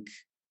think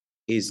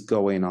is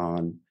going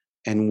on,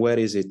 and where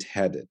is it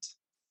headed?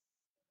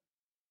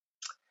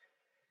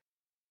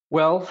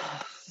 Well,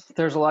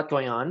 there's a lot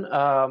going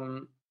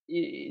on.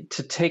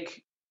 To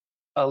take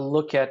a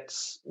look at,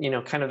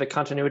 kind of the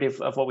continuity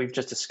of what we've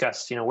just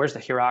discussed, where's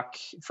the Iraq,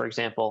 for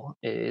example,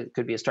 it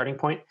could be a starting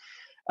point.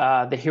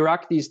 The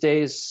Iraq these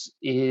days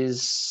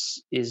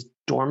is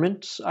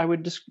dormant,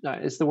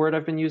 is the word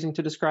I've been using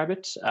to describe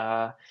it.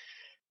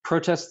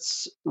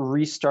 Protests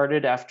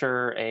restarted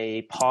after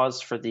a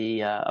pause for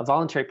a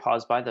voluntary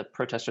pause by the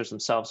protesters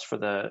themselves for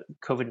the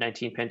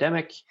COVID-19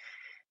 pandemic.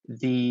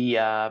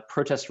 The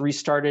protests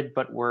restarted,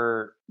 but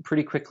were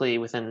pretty quickly,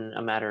 within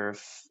a matter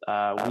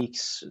of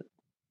weeks,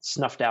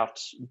 snuffed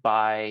out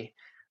by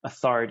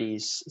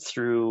authorities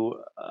through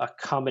a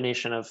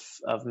combination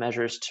of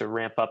measures to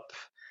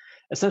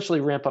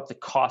essentially ramp up the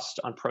cost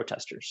on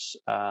protesters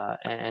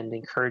and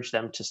encourage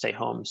them to stay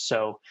home.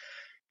 So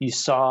you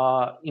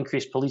saw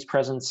increased police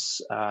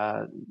presence,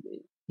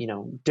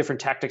 different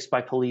tactics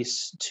by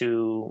police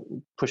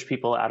to push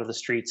people out of the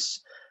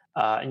streets.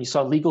 And you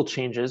saw legal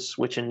changes,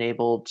 which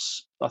enabled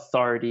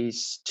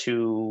authorities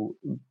to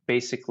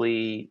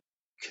basically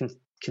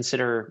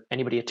consider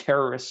anybody a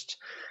terrorist,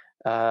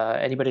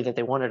 anybody that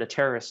they wanted a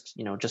terrorist,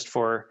 just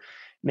for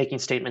making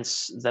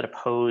statements that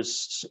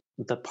opposed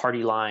the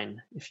party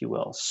line, if you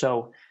will.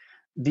 So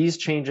these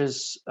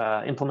changes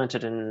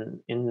implemented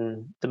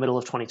in the middle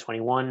of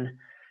 2021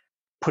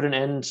 put an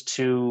end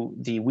to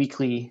the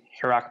weekly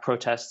Iraq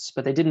protests,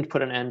 but they didn't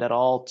put an end at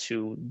all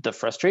to the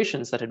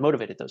frustrations that had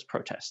motivated those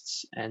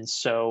protests. And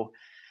so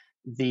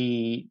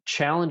the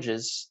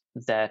challenges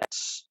that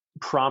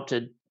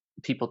prompted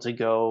people to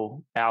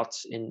go out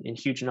in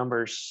huge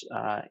numbers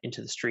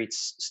into the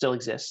streets still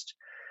exist.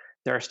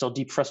 There are still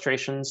deep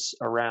frustrations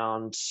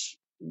around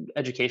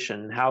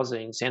education,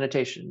 housing,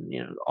 sanitation,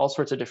 all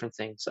sorts of different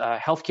things.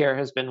 Healthcare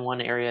has been one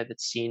area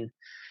that's seen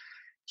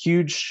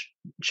huge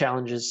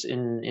challenges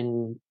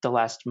in the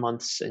last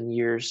months and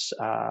years.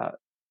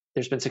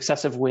 There's been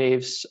successive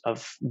waves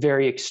of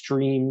very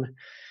extreme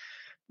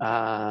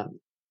COVID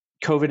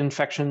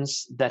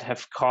infections that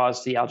have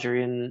caused the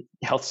Algerian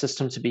health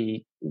system to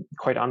be,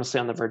 quite honestly,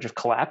 on the verge of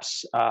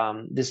collapse.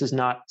 This is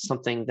not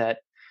something that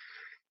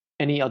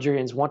any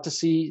Algerians want to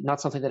see,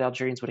 not something that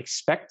Algerians would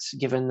expect,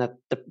 given that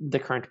the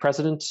current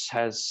president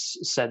has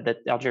said that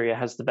Algeria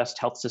has the best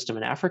health system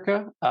in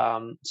Africa.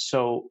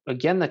 So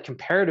again, the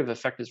comparative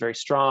effect is very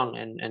strong,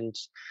 and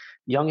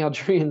young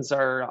Algerians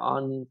are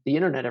on the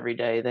internet every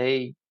day.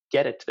 They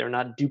get it. They're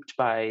not duped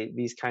by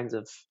these kinds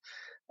of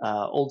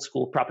old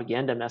school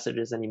propaganda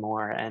messages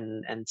anymore.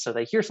 And so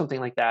they hear something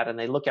like that and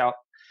they look out,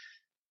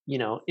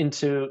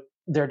 into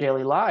their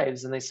daily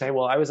lives, and they say,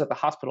 well, I was at the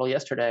hospital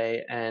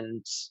yesterday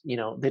and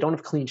they don't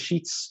have clean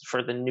sheets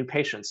for the new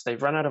patients,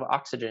 they've run out of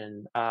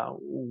oxygen.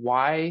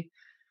 Why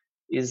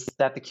is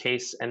that the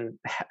case, and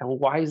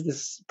why is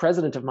this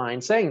president of mine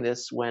saying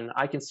this when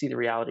I can see the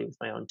reality with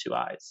my own two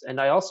eyes?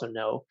 And I also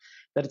know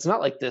that it's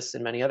not like this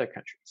in many other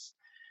countries.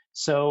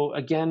 So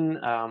again,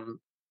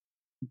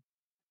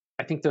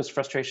 I think those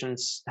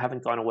frustrations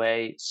haven't gone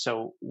away.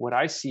 So what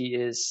I see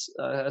is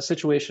a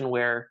situation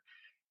where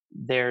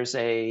there's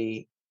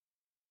a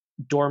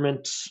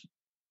dormant,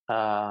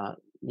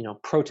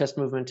 protest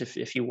movement,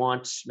 if you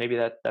want. Maybe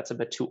that's a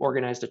bit too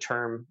organized a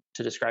term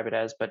to describe it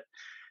as, but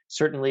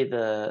certainly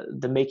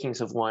the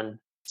makings of one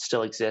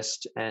still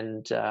exist.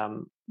 And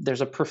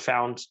there's a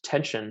profound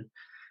tension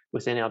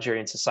within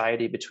Algerian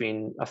society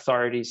between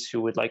authorities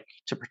who would like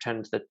to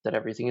pretend that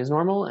everything is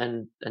normal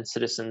and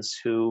citizens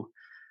who,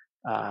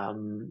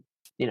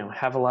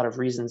 have a lot of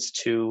reasons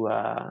to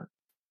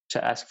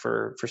ask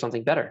for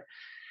something better.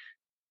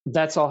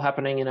 That's all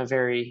happening in a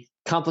very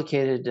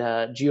complicated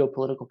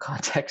geopolitical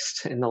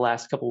context in the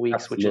last couple of weeks,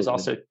 Absolutely. which is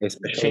also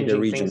Especially changing the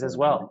region. things as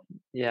well.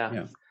 Yeah.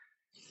 Yeah.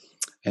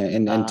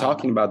 And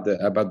talking about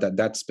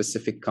that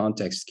specific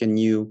context, can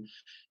you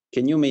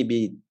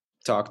maybe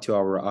talk to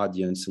our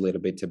audience a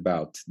little bit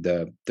about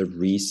the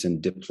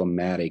recent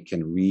diplomatic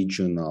and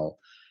regional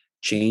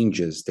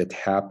changes that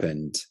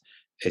happened,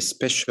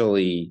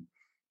 especially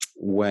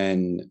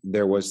when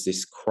there was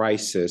this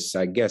crisis?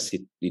 I guess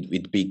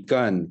it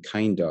begun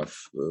kind of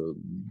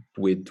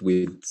with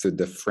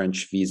the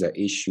French visa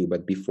issue,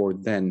 but before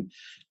then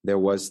there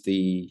was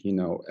the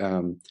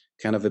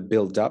kind of a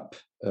build up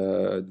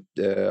of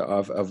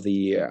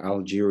the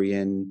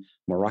Algerian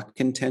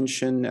Moroccan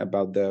tension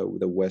about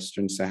the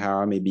Western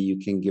Sahara. Maybe you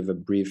can give a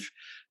brief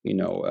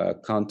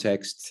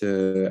context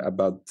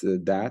about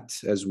that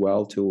as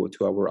well to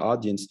our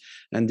audience,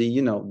 and the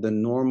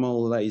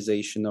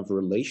normalization of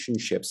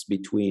relationships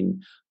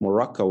between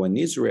Morocco and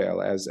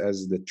Israel as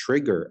the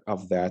trigger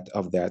of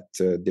that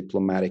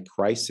diplomatic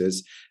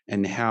crisis,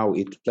 and how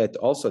it led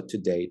also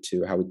today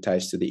to how it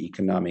ties to the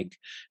economic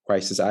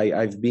crisis.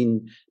 I've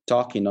been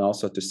talking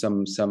also to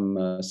some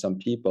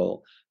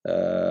people,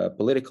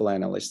 political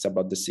analysts,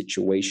 about the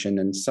situation,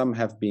 and some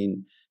have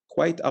been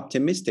quite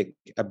optimistic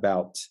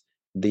about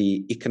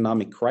the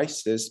economic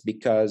crisis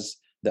because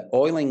the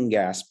oil and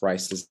gas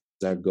prices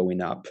are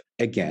going up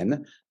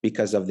again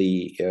because of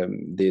the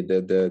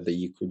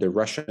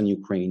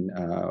Russian-Ukraine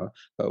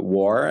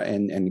war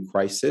and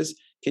crisis.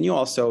 Can you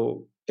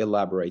also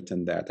elaborate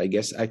on that?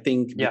 I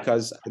think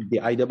because the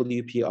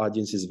IWP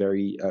audience is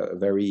very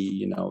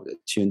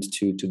tuned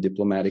to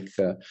diplomatic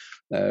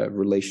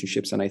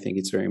relationships, and I think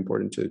it's very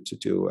important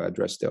to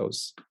address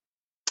those.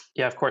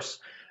 Yeah, of course.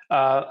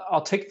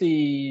 I'll take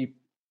the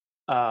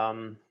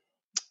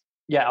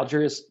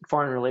Algeria's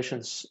foreign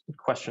relations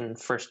question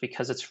first,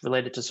 because it's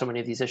related to so many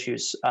of these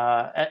issues.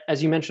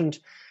 As you mentioned,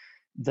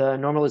 the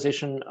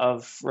normalization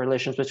of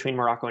relations between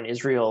Morocco and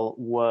Israel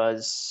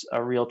was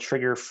a real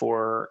trigger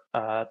for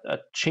a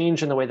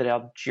change in the way that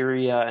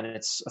Algeria and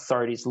its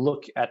authorities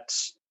look at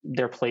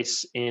their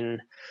place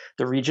in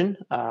the region.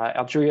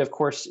 Algeria, of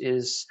course,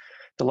 is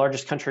the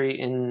largest country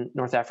in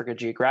North Africa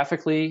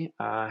geographically,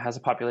 has a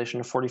population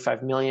of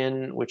 45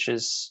 million, which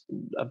is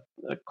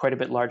quite a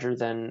bit larger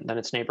than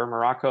its neighbor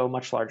Morocco,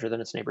 much larger than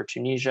its neighbor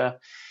Tunisia.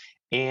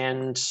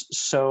 And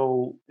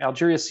so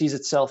Algeria sees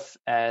itself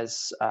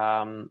as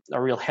a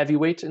real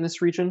heavyweight in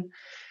this region,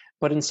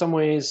 but in some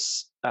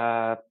ways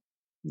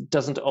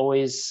doesn't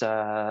always,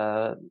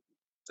 you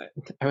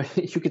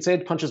could say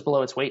it punches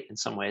below its weight in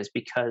some ways,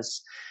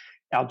 because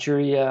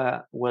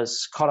Algeria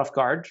was caught off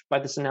guard by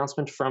this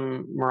announcement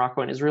from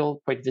Morocco and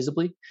Israel quite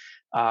visibly,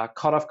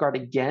 caught off guard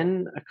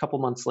again a couple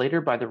months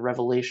later by the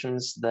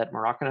revelations that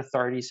Moroccan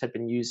authorities had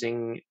been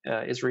using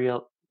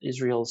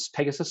Israel's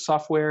Pegasus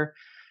software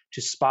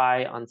to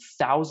spy on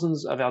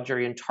thousands of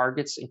Algerian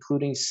targets,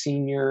 including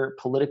senior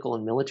political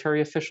and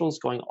military officials,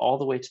 going all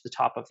the way to the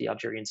top of the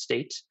Algerian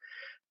state.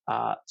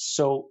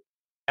 So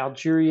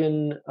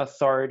Algerian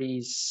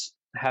authorities,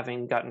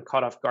 having gotten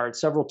caught off guard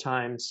several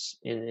times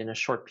in a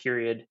short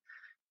period,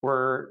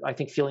 were, I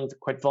think, feeling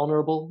quite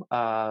vulnerable,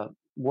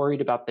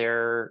 worried about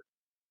their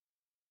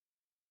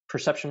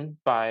perception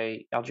by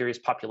Algeria's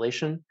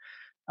population,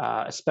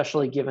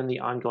 especially given the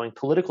ongoing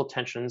political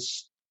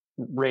tensions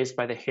raised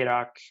by the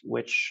Hirak,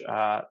 which,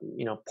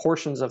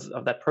 portions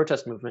of that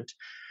protest movement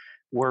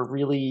were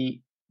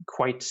really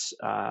quite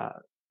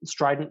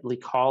stridently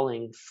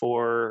calling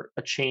for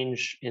a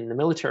change in the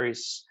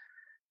military's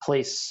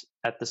place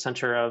at the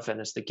center of and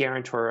as the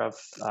guarantor of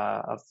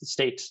the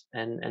state,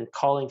 and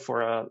calling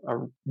for a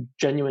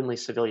genuinely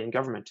civilian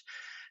government.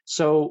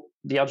 So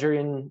the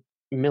Algerian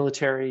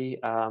military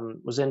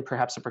was in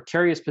perhaps a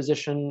precarious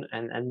position,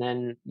 and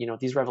then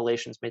these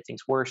revelations made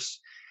things worse.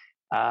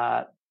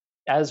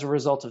 As a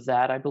result of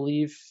that, I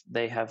believe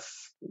they have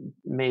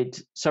made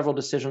several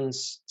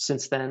decisions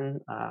since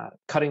then,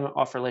 cutting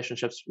off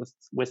relationships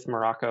with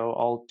Morocco.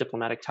 All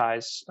diplomatic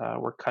ties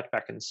were cut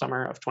back in the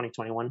summer of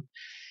 2021.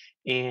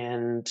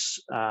 And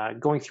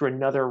going through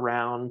another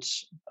round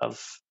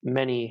of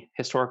many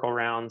historical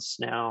rounds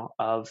now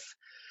of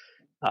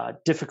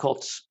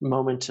difficult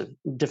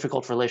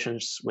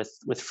relations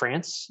with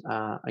France.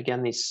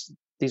 Again,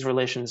 these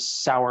relations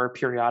sour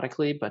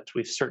periodically, but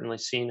we've certainly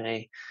seen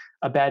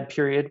a bad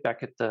period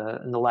back in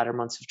the latter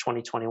months of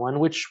 2021,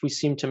 which we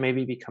seem to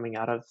maybe be coming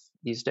out of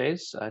these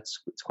days.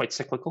 It's quite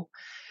cyclical,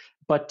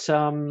 but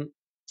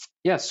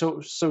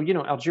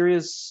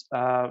Algeria's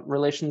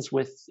relations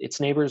with its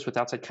neighbors, with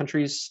outside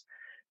countries,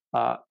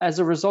 as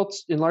a result,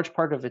 in large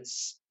part of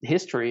its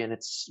history and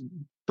its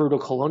brutal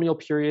colonial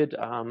period,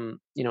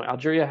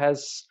 Algeria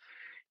has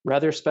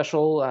rather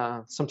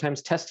special,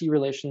 sometimes testy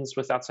relations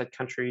with outside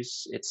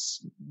countries.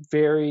 It's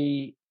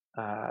very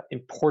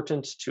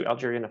important to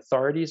Algerian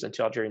authorities and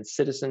to Algerian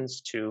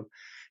citizens to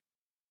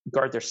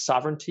guard their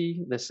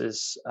sovereignty. This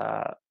is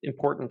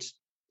important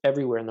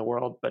everywhere in the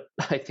world, but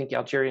I think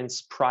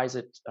Algerians prize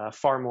it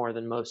far more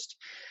than most.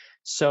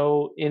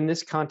 So in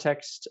this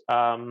context,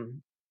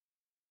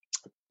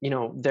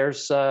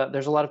 there's a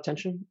lot of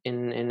tension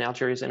in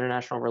Algeria's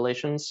international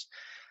relations,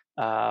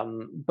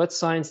 but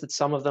signs that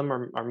some of them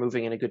are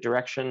moving in a good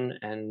direction.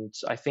 And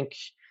I think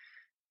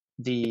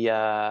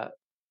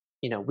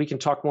we can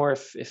talk more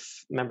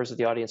if members of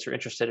the audience are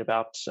interested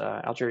about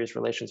Algeria's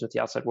relations with the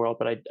outside world.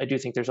 But I do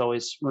think there's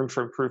always room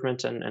for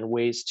improvement and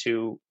ways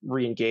to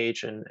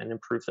re-engage and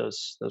improve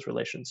those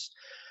relations.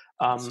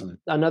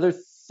 Another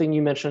thing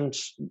you mentioned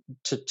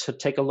to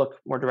take a look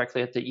more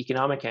directly at the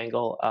economic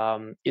angle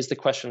is the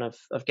question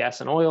of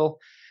gas and oil,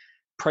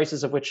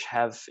 prices of which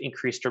have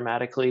increased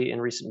dramatically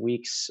in recent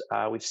weeks.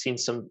 We've seen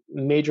some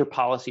major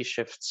policy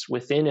shifts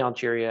within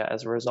Algeria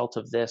as a result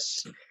of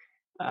this,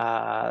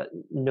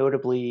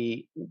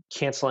 notably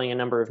canceling a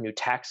number of new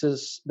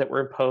taxes that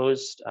were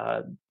imposed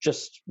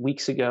just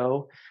weeks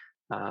ago.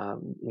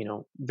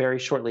 Very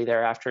shortly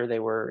thereafter, they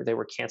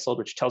were canceled,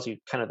 which tells you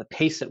kind of the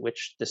pace at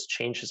which this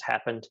change has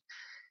happened.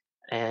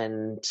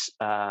 And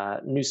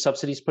new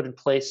subsidies put in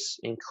place,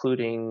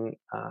 including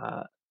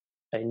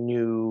a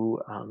new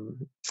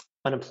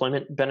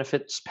unemployment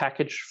benefits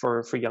package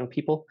for young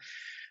people.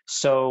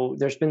 So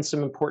there's been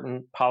some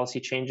important policy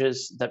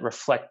changes that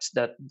reflect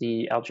that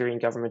the Algerian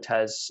government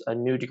has a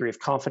new degree of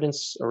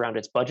confidence around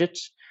its budget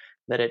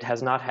that it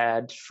has not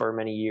had for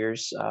many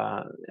years.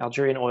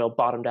 Algerian oil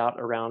bottomed out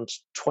around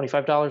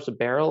 $25 a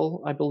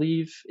barrel, I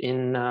believe,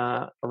 in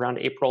around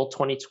April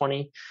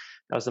 2020.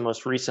 That was the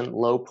most recent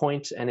low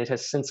point, and it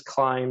has since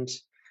climbed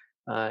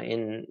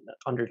in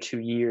under 2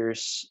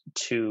 years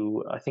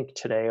to, I think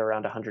today,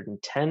 around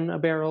 110 a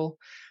barrel.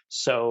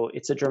 So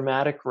it's a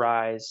dramatic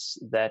rise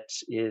that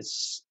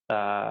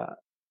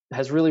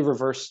has really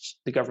reversed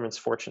the government's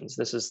fortunes.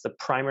 This is the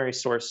primary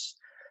source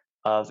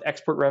of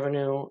export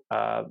revenue,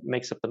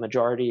 makes up the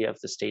majority of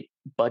the state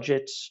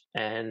budget,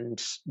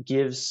 and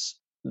gives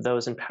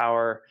those in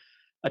power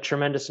a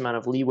tremendous amount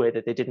of leeway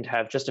that they didn't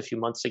have just a few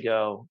months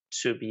ago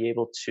to be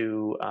able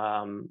to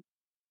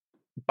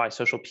buy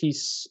social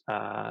peace,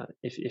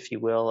 if you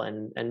will,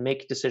 and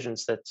make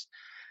decisions that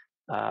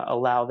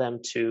allow them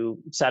to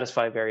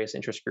satisfy various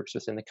interest groups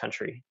within the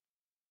country.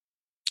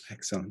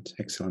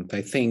 Excellent.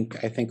 I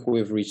think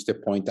we've reached the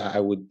point. I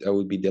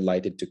would be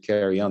delighted to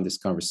carry on this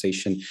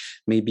conversation,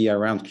 maybe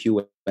around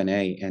Q&A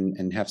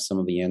and have some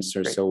of the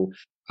answers. Great. So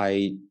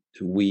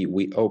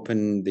we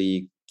open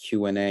the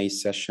Q&A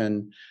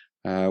session.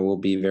 We'll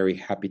be very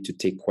happy to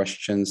take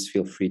questions.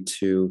 Feel free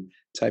to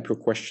type your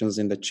questions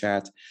in the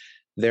chat.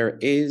 There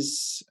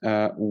is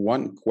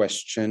one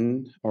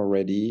question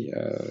already,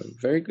 a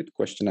very good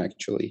question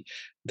actually,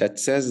 that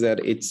says that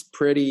it's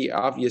pretty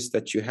obvious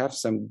that you have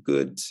some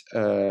good,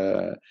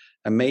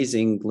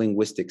 amazing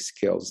linguistic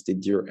skills.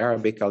 Did your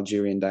Arabic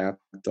Algerian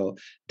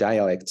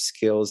dialect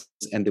skills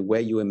and the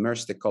way you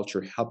immerse the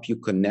culture help you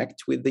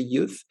connect with the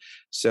youth?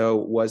 So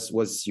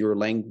was your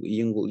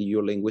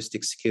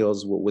linguistic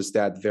skills, was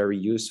that very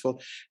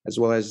useful? As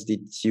well as,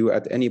 did you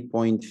at any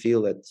point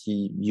feel that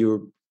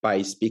you're,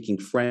 by speaking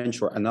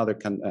French or another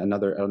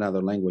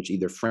language,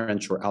 either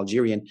French or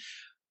Algerian,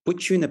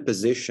 put you in a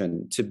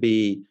position to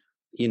be,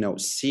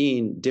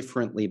 seen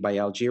differently by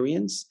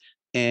Algerians?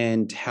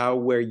 And how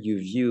were you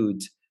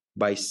viewed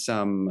by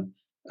some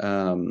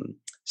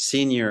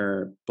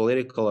senior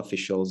political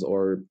officials,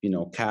 or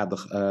cadre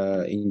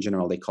in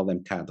general? They call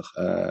them cadre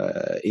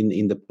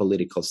in the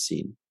political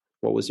scene.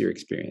 What was your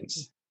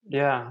experience?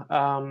 Yeah,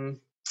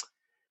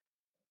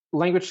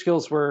 language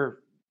skills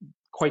were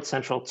quite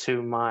central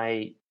to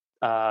my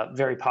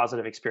very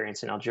positive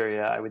experience in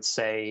Algeria, I would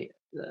say.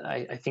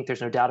 I think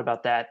there's no doubt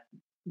about that.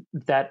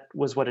 That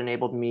was what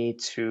enabled me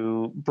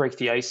to break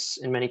the ice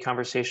in many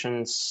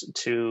conversations,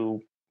 to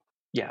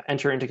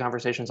enter into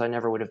conversations I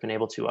never would have been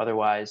able to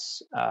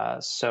otherwise.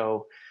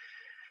 So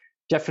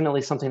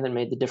definitely something that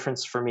made the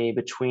difference for me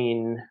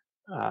between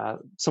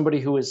somebody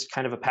who was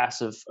kind of a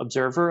passive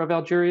observer of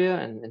Algeria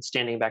and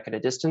standing back at a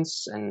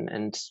distance,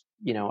 and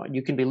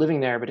you can be living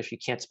there, but if you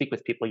can't speak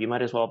with people, you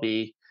might as well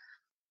be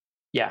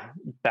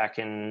back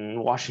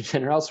in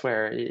Washington or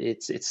elsewhere.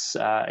 It's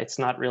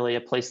not really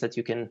a place that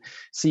you can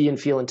see and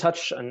feel and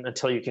touch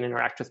until you can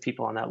interact with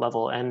people on that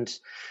level. And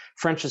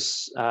French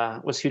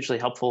was hugely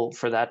helpful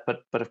for that.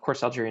 But of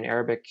course, Algerian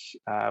Arabic,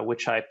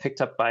 which I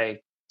picked up by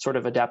sort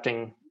of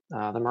adapting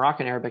the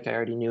Moroccan Arabic I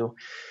already knew,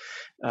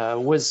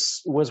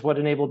 was what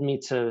enabled me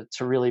to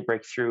really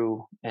break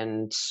through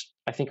and,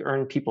 I think,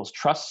 earn people's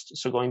trust.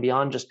 So going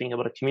beyond just being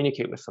able to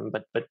communicate with them,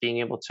 but being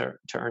able to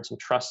earn some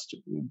trust,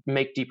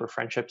 make deeper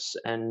friendships,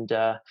 and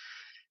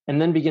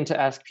then begin to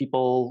ask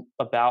people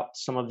about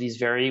some of these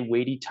very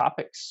weighty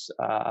topics,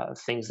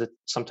 things that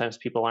sometimes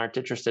people aren't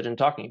interested in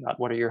talking about.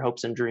 What are your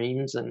hopes and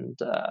dreams? And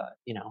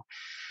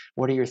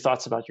what are your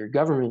thoughts about your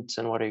government?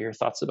 And what are your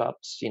thoughts about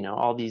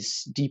all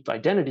these deep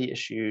identity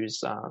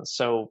issues?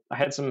 So I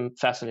had some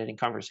fascinating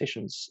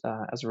conversations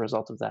as a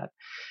result of that.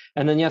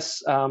 And then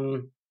yes.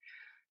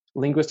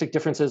 Linguistic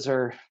differences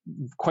are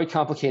quite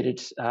complicated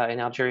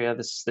in Algeria.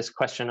 This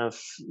question of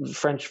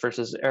French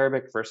versus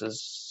Arabic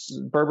versus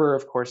Berber,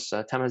 of course,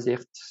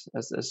 Tamazight,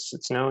 as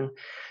it's known.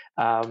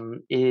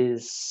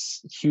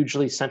 is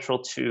hugely central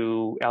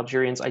to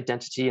Algerians'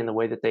 identity and the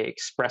way that they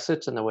express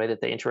it and the way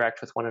that they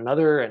interact with one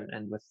another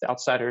and with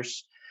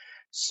outsiders.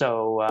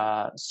 So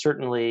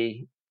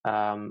certainly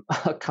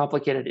a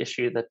complicated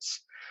issue that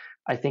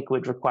I think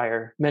would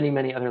require many,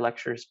 many other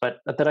lectures, but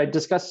that I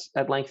discuss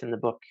at length in the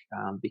book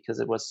because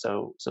it was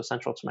so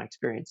central to my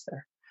experience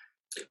there.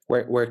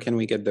 Where can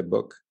we get the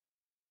book?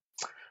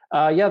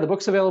 The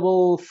book's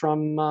available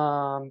from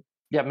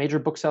major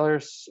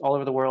booksellers all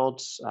over the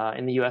world.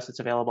 In the US, it's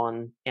available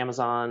on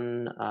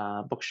Amazon,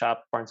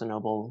 Bookshop, Barnes &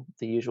 Noble,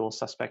 the usual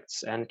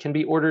suspects, and can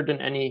be ordered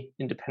in any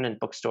independent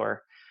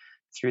bookstore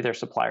through their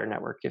supplier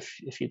network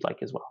if you'd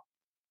like as well.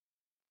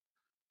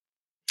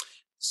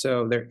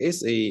 So there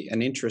is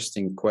an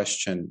interesting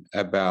question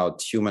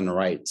about human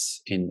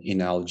rights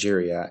in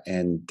Algeria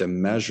and the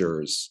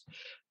measures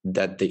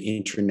that the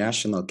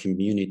international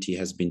community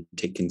has been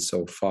taken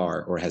so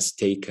far or has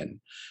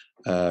taken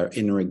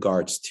in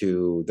regards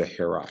to the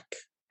Hirak.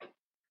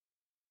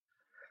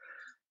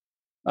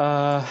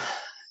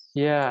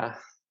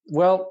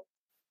 Well,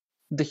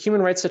 the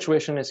human rights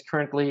situation is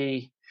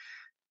currently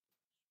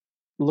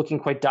looking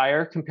quite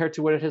dire compared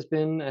to what it has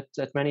been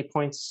at many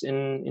points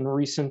in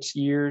recent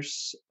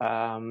years.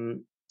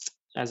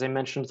 As I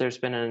mentioned, there's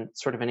been a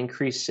sort of an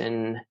increase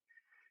in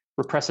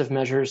repressive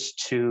measures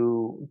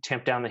to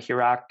tamp down the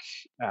Hirak.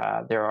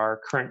 There are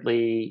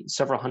currently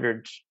several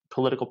hundred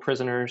political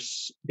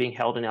prisoners being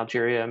held in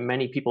Algeria,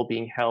 many people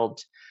being held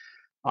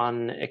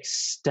on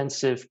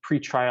extensive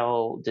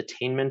pretrial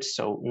detainment,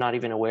 so not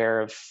even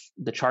aware of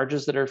the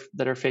charges that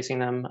are facing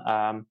them.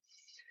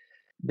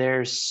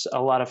 There's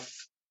a lot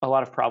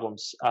of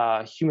problems.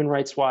 Human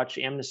Rights Watch,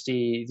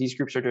 Amnesty, these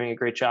groups are doing a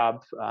great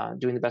job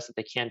doing the best that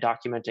they can,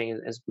 documenting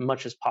as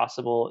much as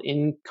possible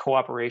in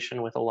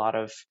cooperation with a lot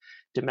of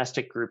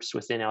domestic groups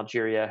within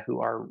Algeria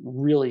who are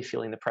really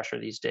feeling the pressure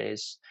these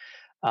days.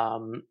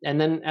 And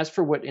then as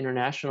for what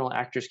international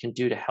actors can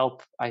do to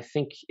help, I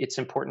think it's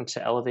important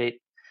to elevate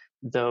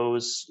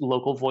those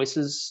local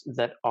voices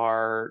that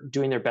are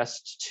doing their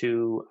best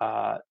to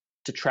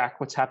track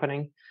what's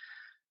happening.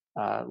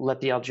 Let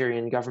the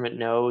Algerian government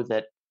know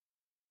that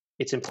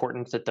it's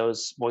important that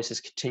those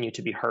voices continue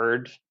to be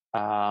heard,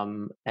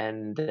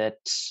 and that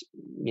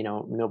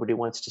nobody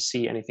wants to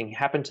see anything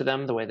happen to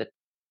them the way that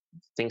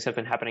things have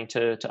been happening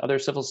to other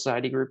civil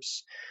society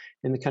groups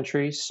in the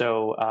country.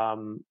 So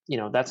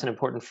that's an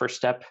important first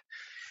step.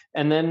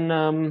 And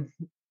then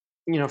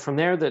from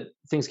there, that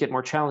things get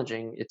more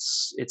challenging.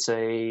 It's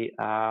a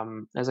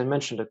as I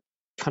mentioned, a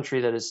country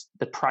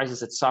that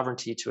prizes its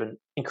sovereignty to an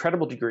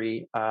incredible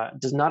degree,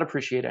 does not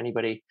appreciate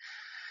anybody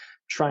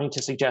trying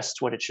to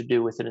suggest what it should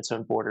do within its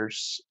own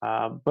borders.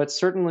 But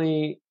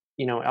certainly,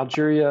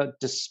 Algeria,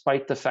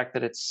 despite the fact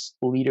that its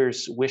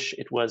leaders wish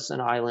it was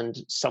an island,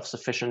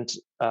 self-sufficient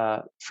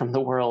from the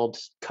world,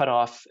 cut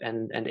off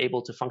and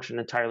able to function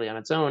entirely on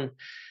its own,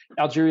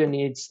 Algeria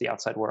needs the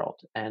outside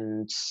world.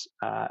 And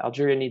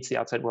Algeria needs the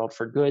outside world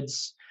for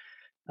goods,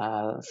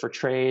 for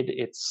trade.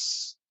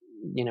 It's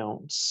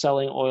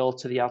selling oil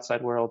to the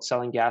outside world,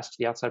 selling gas to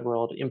the outside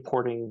world,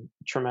 importing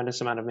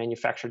tremendous amount of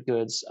manufactured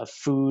goods, of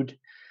food.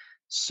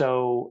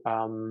 So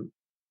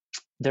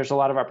there's a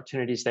lot of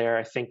opportunities there,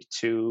 I think,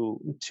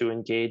 to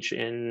engage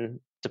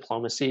in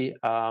diplomacy,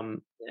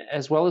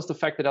 as well as the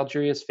fact that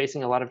Algeria is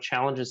facing a lot of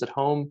challenges at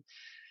home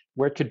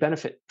where it could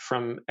benefit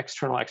from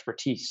external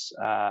expertise.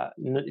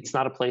 It's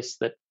not a place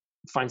that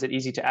finds it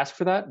easy to ask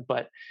for that,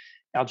 but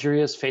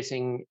Algeria is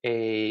facing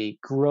a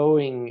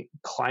growing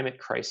climate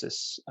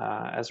crisis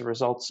as a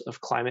result of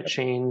climate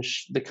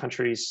change. The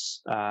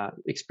country's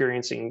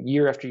experiencing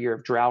year after year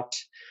of drought.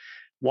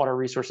 Water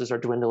resources are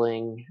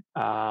dwindling,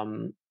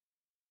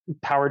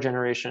 power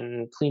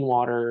generation, clean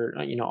water,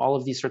 all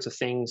of these sorts of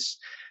things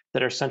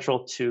that are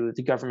central to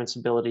the government's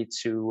ability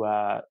to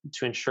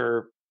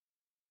ensure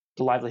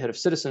the livelihood of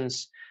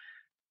citizens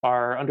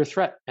are under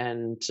threat.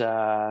 And,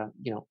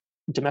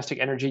 domestic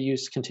energy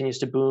use continues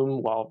to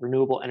boom while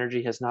renewable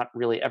energy has not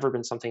really ever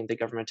been something the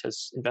government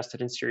has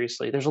invested in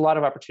seriously. There's a lot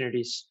of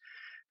opportunities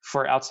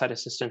for outside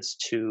assistance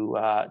to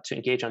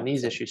engage on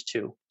these issues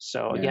too.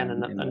 So again,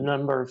 a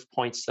number of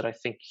points that I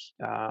think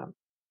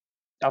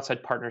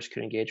outside partners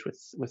could engage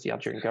with the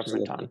Algerian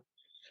government on.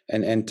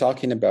 And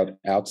talking about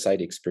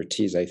outside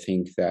expertise, I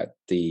think that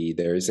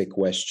there is a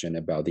question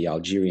about the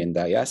Algerian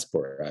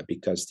diaspora,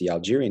 because the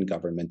Algerian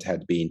government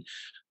had been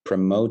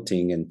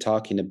promoting and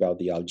talking about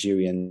the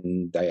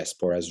Algerian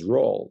diaspora's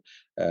role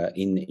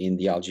in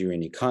the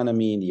Algerian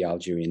economy, in the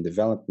Algerian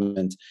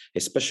development,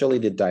 especially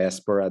the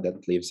diaspora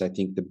that lives. I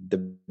think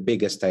the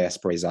biggest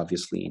diaspora is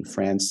obviously in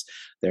France.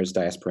 There's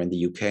diaspora in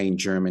the UK, in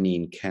Germany,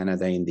 in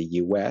Canada, in the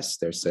US.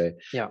 There's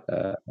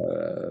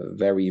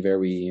very,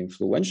 very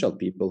influential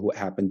people who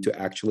happen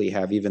to actually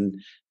have even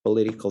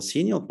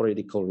senior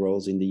political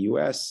roles in the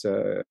US.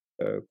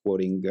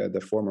 Quoting the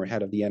former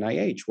head of the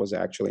NIH, was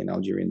actually an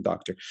Algerian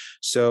doctor.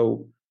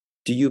 So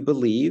do you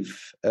believe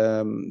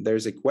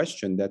there's a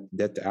question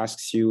that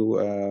asks you,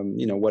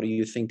 what do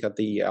you think of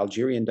the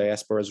Algerian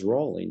diaspora's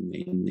role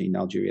in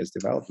Algeria's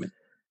development?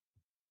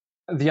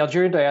 The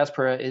Algerian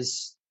diaspora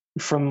is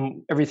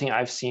from everything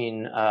I've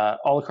seen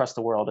all across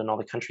the world and all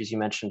the countries you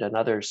mentioned and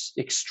others,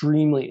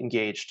 extremely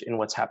engaged in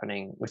what's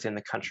happening within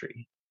the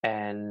country.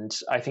 And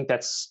I think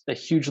that's a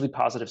hugely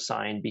positive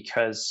sign,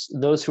 because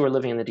those who are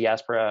living in the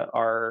diaspora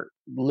are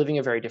living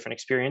a very different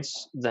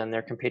experience than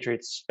their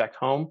compatriots back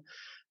home,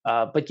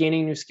 but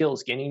gaining new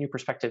skills, gaining new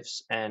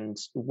perspectives. And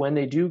when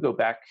they do go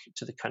back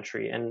to the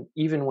country, and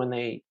even when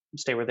they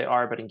stay where they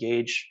are but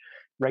engage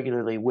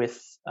regularly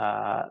with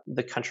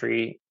the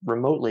country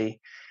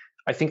remotely,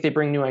 I think they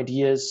bring new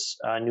ideas,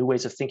 new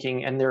ways of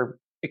thinking, and they're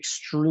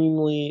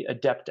extremely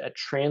adept at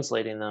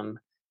translating them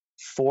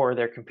for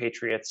their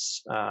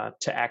compatriots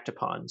to act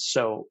upon.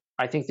 So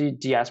I think the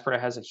diaspora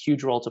has a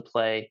huge role to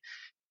play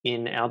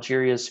in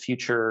Algeria's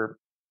future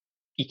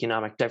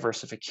economic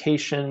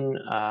diversification.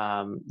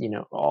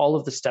 All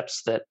of the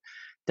steps that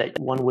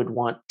one would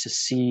want to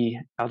see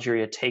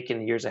Algeria take in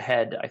the years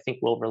ahead, I think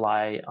will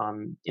rely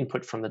on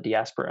input from the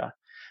diaspora.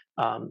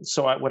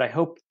 What I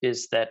hope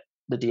is that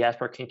the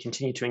diaspora can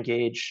continue to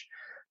engage,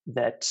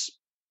 that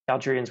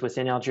Algerians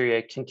within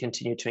Algeria can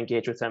continue to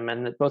engage with them,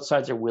 and that both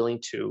sides are willing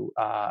to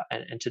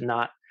and to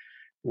not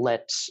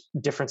let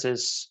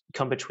differences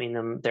come between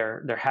them.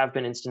 There have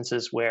been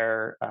instances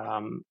where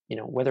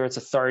whether it's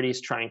authorities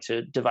trying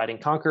to divide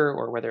and conquer,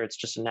 or whether it's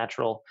just a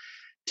natural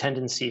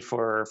tendency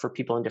for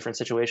people in different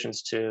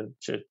situations to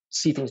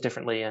see things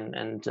differently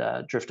and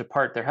drift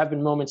apart. There have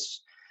been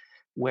moments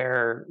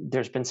where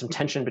there's been some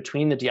tension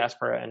between the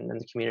diaspora and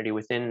the community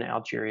within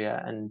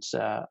Algeria. And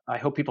I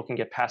hope people can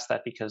get past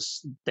that, because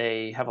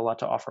they have a lot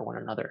to offer one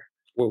another.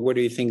 Where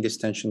do you think this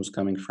tension was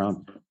coming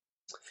from?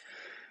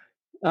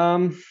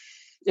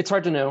 It's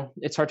hard to know.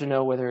 It's hard to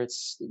know whether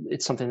it's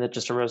something that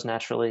just arose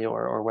naturally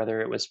or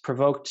whether it was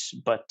provoked.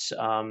 But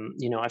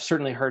I've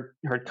certainly heard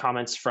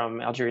comments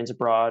from Algerians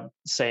abroad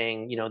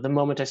saying, the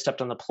moment I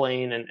stepped on the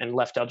plane and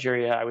left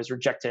Algeria, I was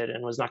rejected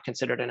and was not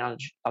considered an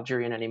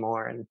Algerian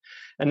anymore. And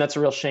that's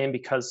a real shame,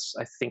 because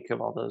I think of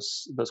all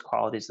those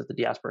qualities that the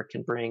diaspora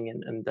can bring,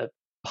 and the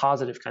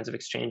positive kinds of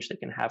exchange they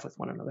can have with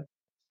one another.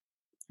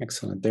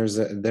 Excellent. There's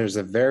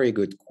a very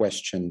good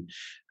question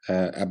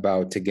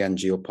about, again,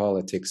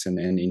 geopolitics and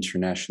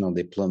international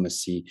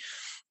diplomacy.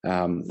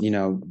 The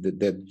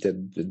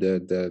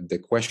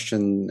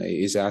question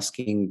is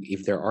asking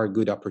if there are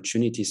good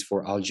opportunities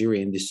for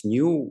Algeria in this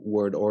new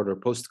world order,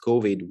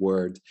 post-COVID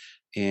world,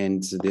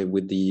 and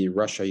with the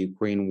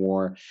Russia-Ukraine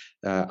war,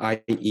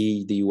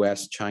 i.e. the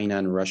US, China,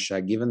 and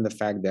Russia, given the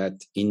fact that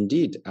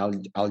indeed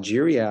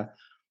Algeria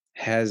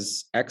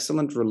has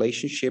excellent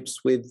relationships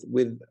with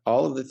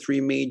all of the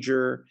three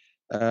major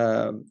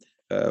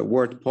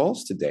world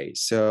poles today.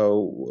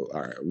 So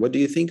what do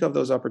you think of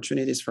those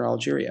opportunities for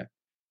Algeria?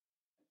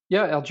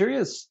 Yeah, Algeria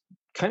is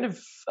kind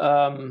of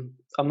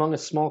among a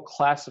small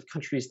class of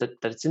countries that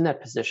it's in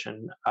that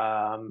position.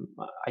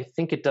 I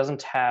think it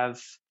doesn't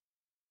have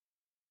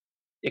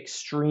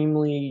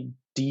extremely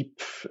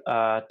deep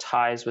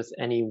ties with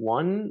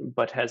anyone,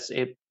 but has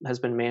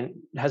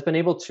been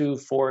able to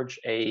forge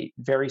a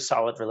very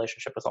solid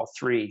relationship with all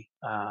three,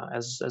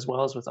 as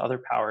well as with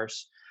other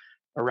powers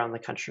around the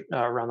country,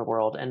 around the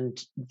world,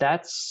 and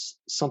that's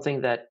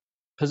something that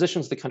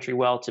positions the country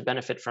well to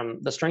benefit from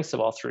the strengths of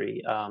all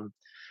three.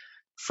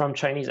 From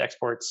Chinese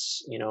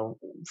exports,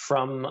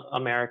 from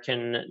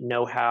American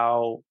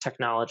know-how,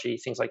 technology,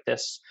 things like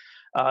this.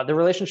 The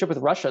relationship with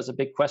Russia is a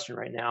big question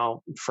right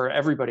now for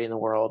everybody in the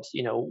world.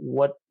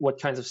 What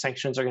kinds of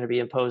sanctions are going to be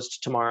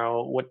imposed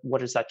tomorrow?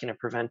 What is that going to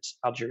prevent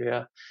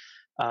Algeria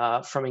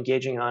from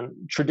engaging on?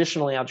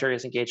 Traditionally, Algeria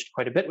has engaged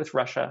quite a bit with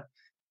Russia.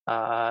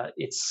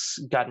 It's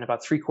gotten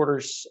about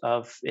 3/4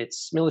 of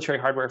its military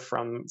hardware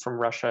from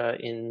Russia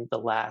in the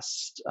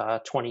last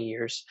 20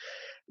 years.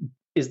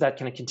 Is that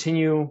going to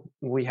continue?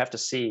 We have to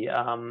see.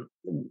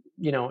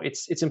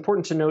 It's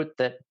important to note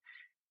that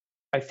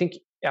I think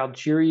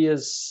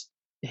Algeria's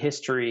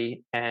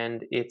history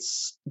and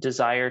its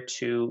desire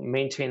to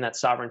maintain that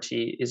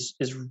sovereignty is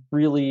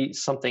really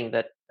something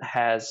that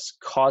has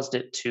caused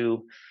it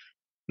to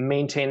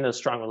maintain those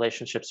strong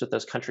relationships with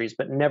those countries,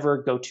 but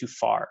never go too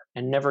far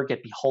and never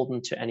get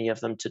beholden to any of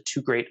them to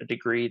too great a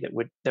degree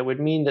that would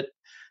mean that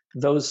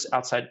those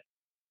outside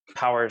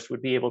powers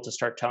would be able to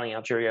start telling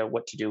Algeria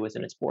what to do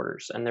within its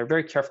borders. And they're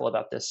very careful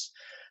about this,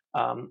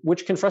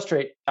 which can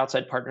frustrate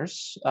outside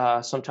partners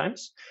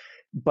sometimes,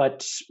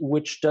 but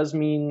which does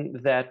mean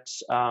that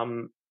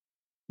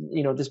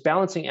this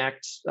balancing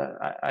act,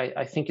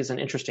 I think, is an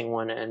interesting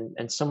one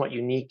and somewhat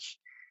unique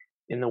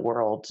in the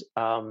world.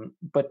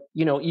 But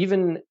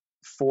even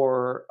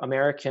for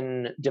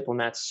American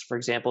diplomats, for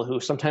example, who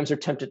sometimes are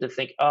tempted to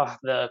think,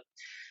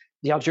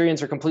 the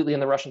Algerians are completely in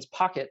the Russians'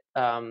 pocket.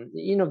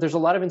 There's a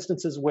lot of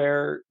instances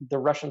where the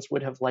Russians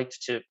would have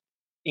liked to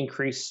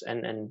increase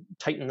and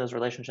tighten those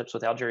relationships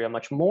with Algeria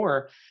much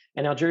more,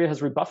 and Algeria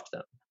has rebuffed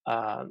them.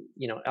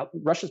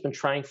 Russia's been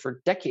trying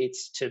for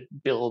decades to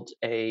build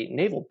a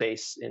naval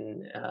base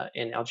in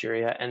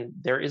Algeria, and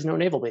there is no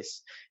naval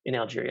base in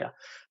Algeria.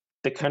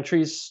 The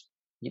countries'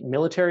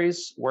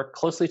 militaries work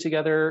closely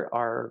together,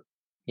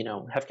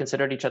 have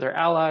considered each other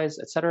allies,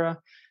 etc.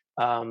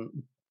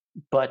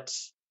 But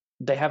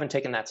they haven't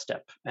taken that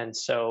step. And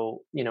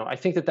so, I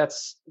think that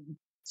that's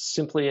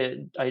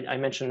simply, I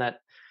mentioned that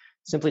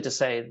simply to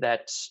say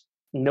that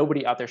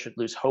nobody out there should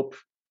lose hope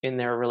in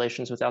their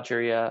relations with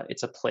Algeria.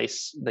 It's a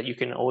place that you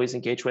can always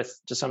engage with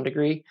to some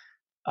degree.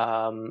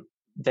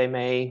 They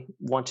may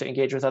want to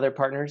engage with other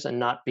partners and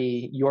not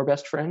be your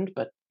best friend,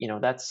 but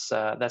that's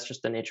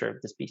just the nature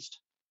of this beast.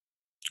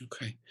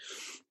 Okay.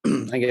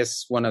 I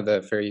guess one of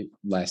the very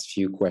last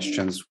few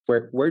questions,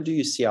 where do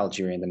you see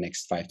Algeria in the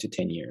next 5 to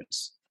 10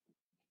 years?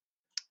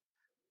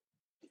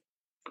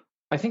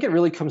 I think it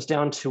really comes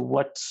down to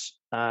what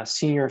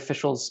senior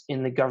officials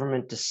in the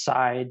government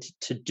decide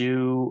to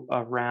do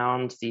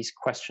around these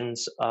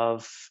questions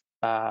of,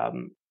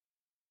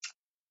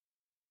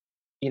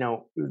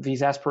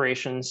 these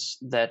aspirations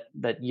that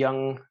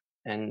young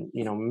and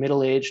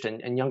middle-aged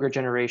and younger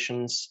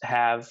generations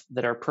have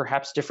that are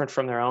perhaps different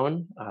from their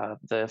own.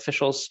 The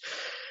officials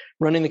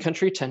running the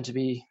country tend to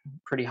be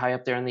pretty high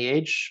up there in the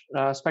age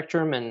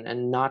spectrum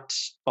and not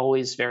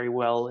always very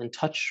well in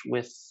touch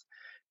with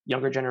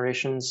younger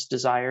generations'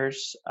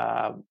 desires.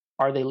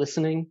 Are they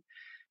listening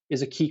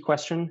is a key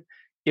question.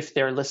 If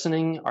they're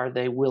listening, are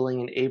they willing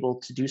and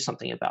able to do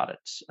something about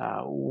it?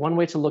 One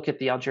way to look at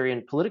the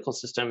Algerian political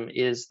system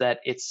is that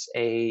it's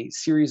a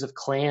series of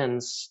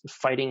clans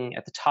fighting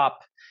at the top.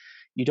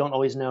 You don't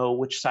always know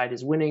which side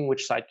is winning,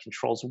 which side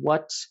controls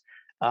what,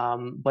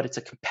 but it's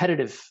a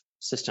competitive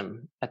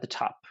system at the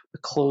top, a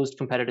closed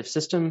competitive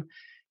system.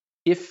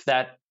 If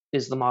that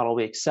is the model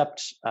we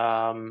accept,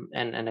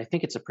 and I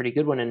think it's a pretty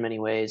good one in many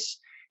ways,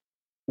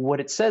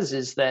 what it says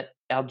is that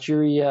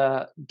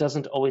Algeria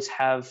doesn't always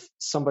have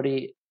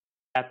somebody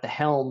at the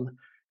helm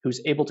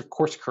who's able to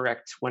course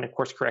correct when a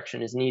course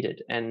correction is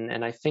needed.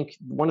 And I think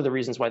one of the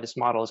reasons why this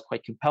model is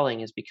quite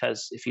compelling is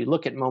because if you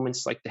look at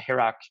moments like the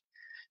Hirak,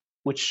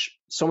 which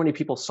so many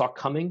people saw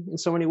coming in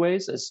so many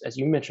ways, as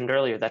you mentioned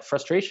earlier, that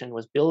frustration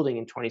was building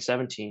in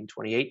 2017,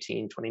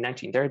 2018,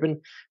 2019. There had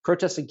been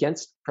protests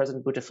against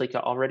President Bouteflika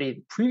already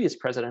the previous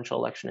presidential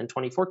election in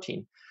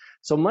 2014.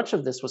 So much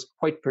of this was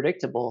quite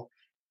predictable.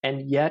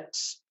 And yet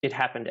it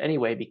happened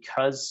anyway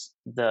because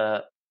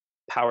the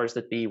powers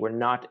that be were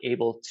not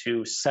able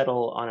to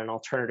settle on an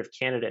alternative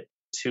candidate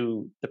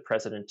to the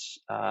president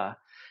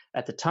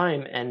at the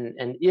time.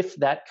 And if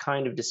that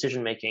kind of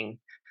decision-making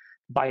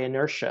by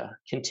inertia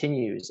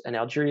continues and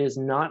Algeria is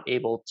not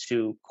able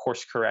to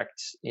course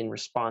correct in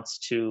response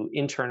to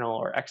internal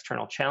or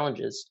external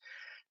challenges,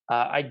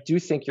 I do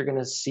think you're going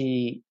to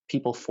see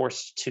people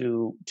forced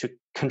to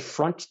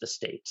confront the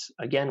state.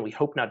 Again, we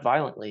hope not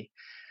violently.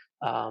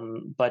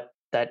 But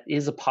that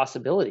is a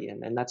possibility.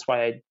 And that's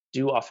why I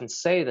do often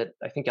say that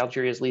I think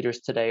Algeria's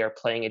leaders today are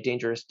playing a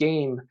dangerous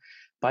game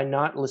by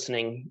not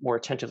listening more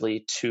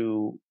attentively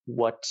to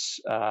what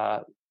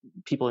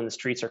people in the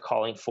streets are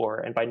calling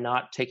for and by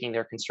not taking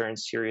their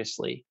concerns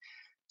seriously.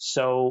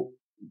 So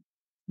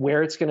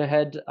where it's going to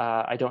head,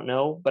 I don't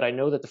know, but I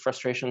know that the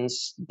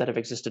frustrations that have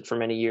existed for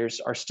many years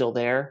are still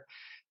there.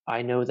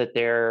 I know that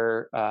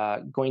they're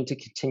going to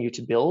continue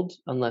to build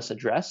unless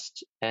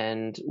addressed.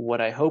 And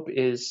what I hope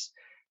is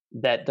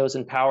that those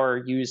in power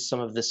use some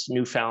of this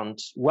newfound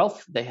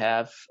wealth they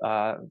have,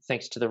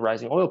 thanks to the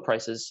rising oil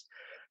prices,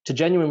 to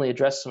genuinely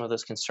address some of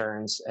those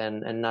concerns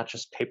and not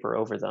just paper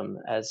over them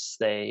as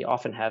they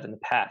often have in the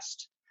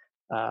past.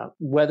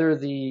 Whether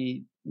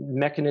the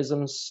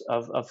mechanisms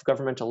of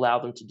government allow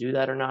them to do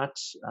that or not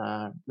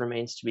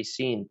remains to be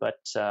seen. But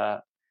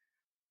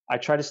I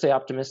try to stay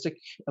optimistic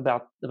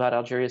about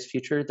Algeria's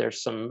future.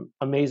 There's some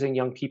amazing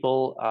young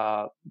people,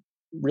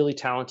 really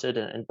talented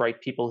and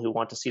bright people who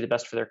want to see the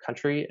best for their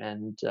country,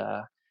 and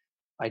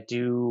I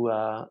do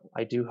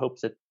hope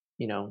that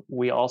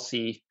we all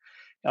see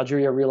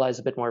Algeria realize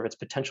a bit more of its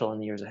potential in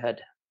the years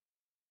ahead.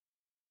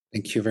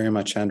 Thank you very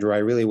much, Andrew. I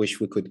really wish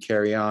we could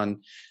carry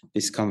on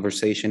this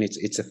conversation.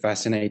 It's a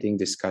fascinating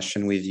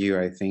discussion with you.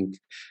 I think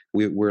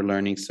we're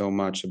learning so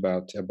much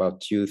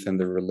about youth and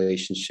the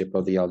relationship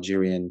of the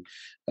Algerian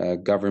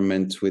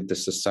government with the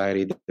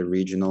society, the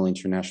regional,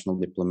 international,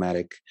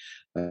 diplomatic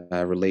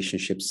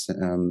relationships.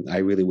 I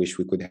really wish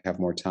we could have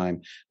more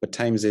time, but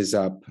times is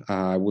up.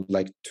 I would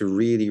like to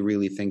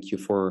really thank you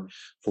for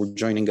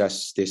joining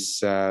us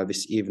this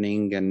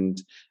evening,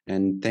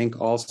 and thank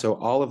also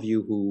all of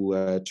you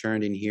who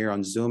turned in here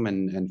on Zoom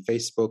and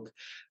Facebook.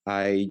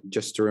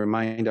 Just to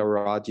remind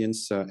our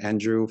audience,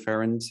 Andrew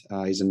Farrand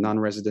is a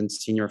non-resident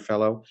senior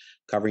fellow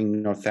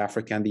covering North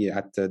Africa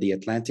at the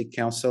Atlantic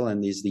Council,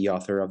 and is the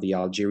author of the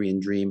Algerian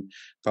Dream,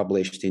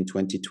 published in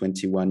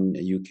 2021.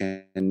 You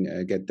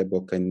can get the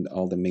book in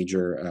all the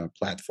major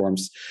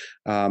platforms.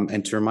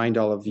 And to remind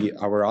all of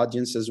our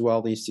audience as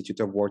well, the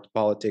Institute of World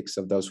Politics,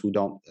 of those who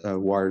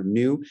are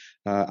new,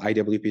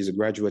 IWP is a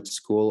graduate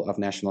school of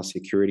national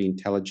security,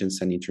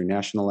 intelligence, and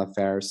international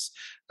affairs.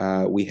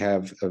 We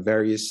have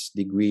various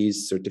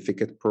degrees,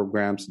 certificate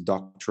programs,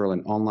 doctoral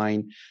and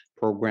online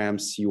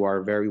programs, you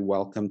are very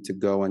welcome to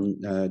go and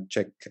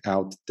check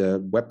out the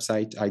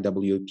website,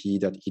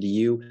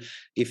 iwp.edu.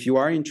 If you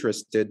are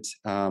interested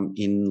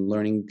in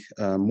learning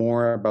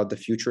more about the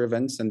future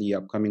events and the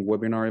upcoming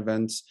webinar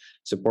events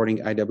supporting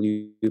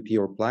IWP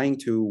or applying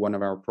to one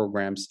of our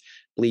programs,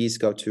 please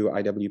go to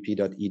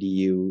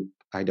iwp.edu,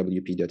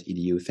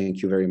 iwp.edu.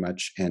 Thank you very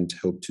much and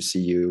hope to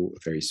see you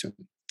very soon.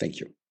 Thank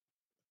you.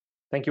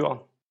 Thank you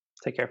all.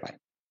 Take care. Bye.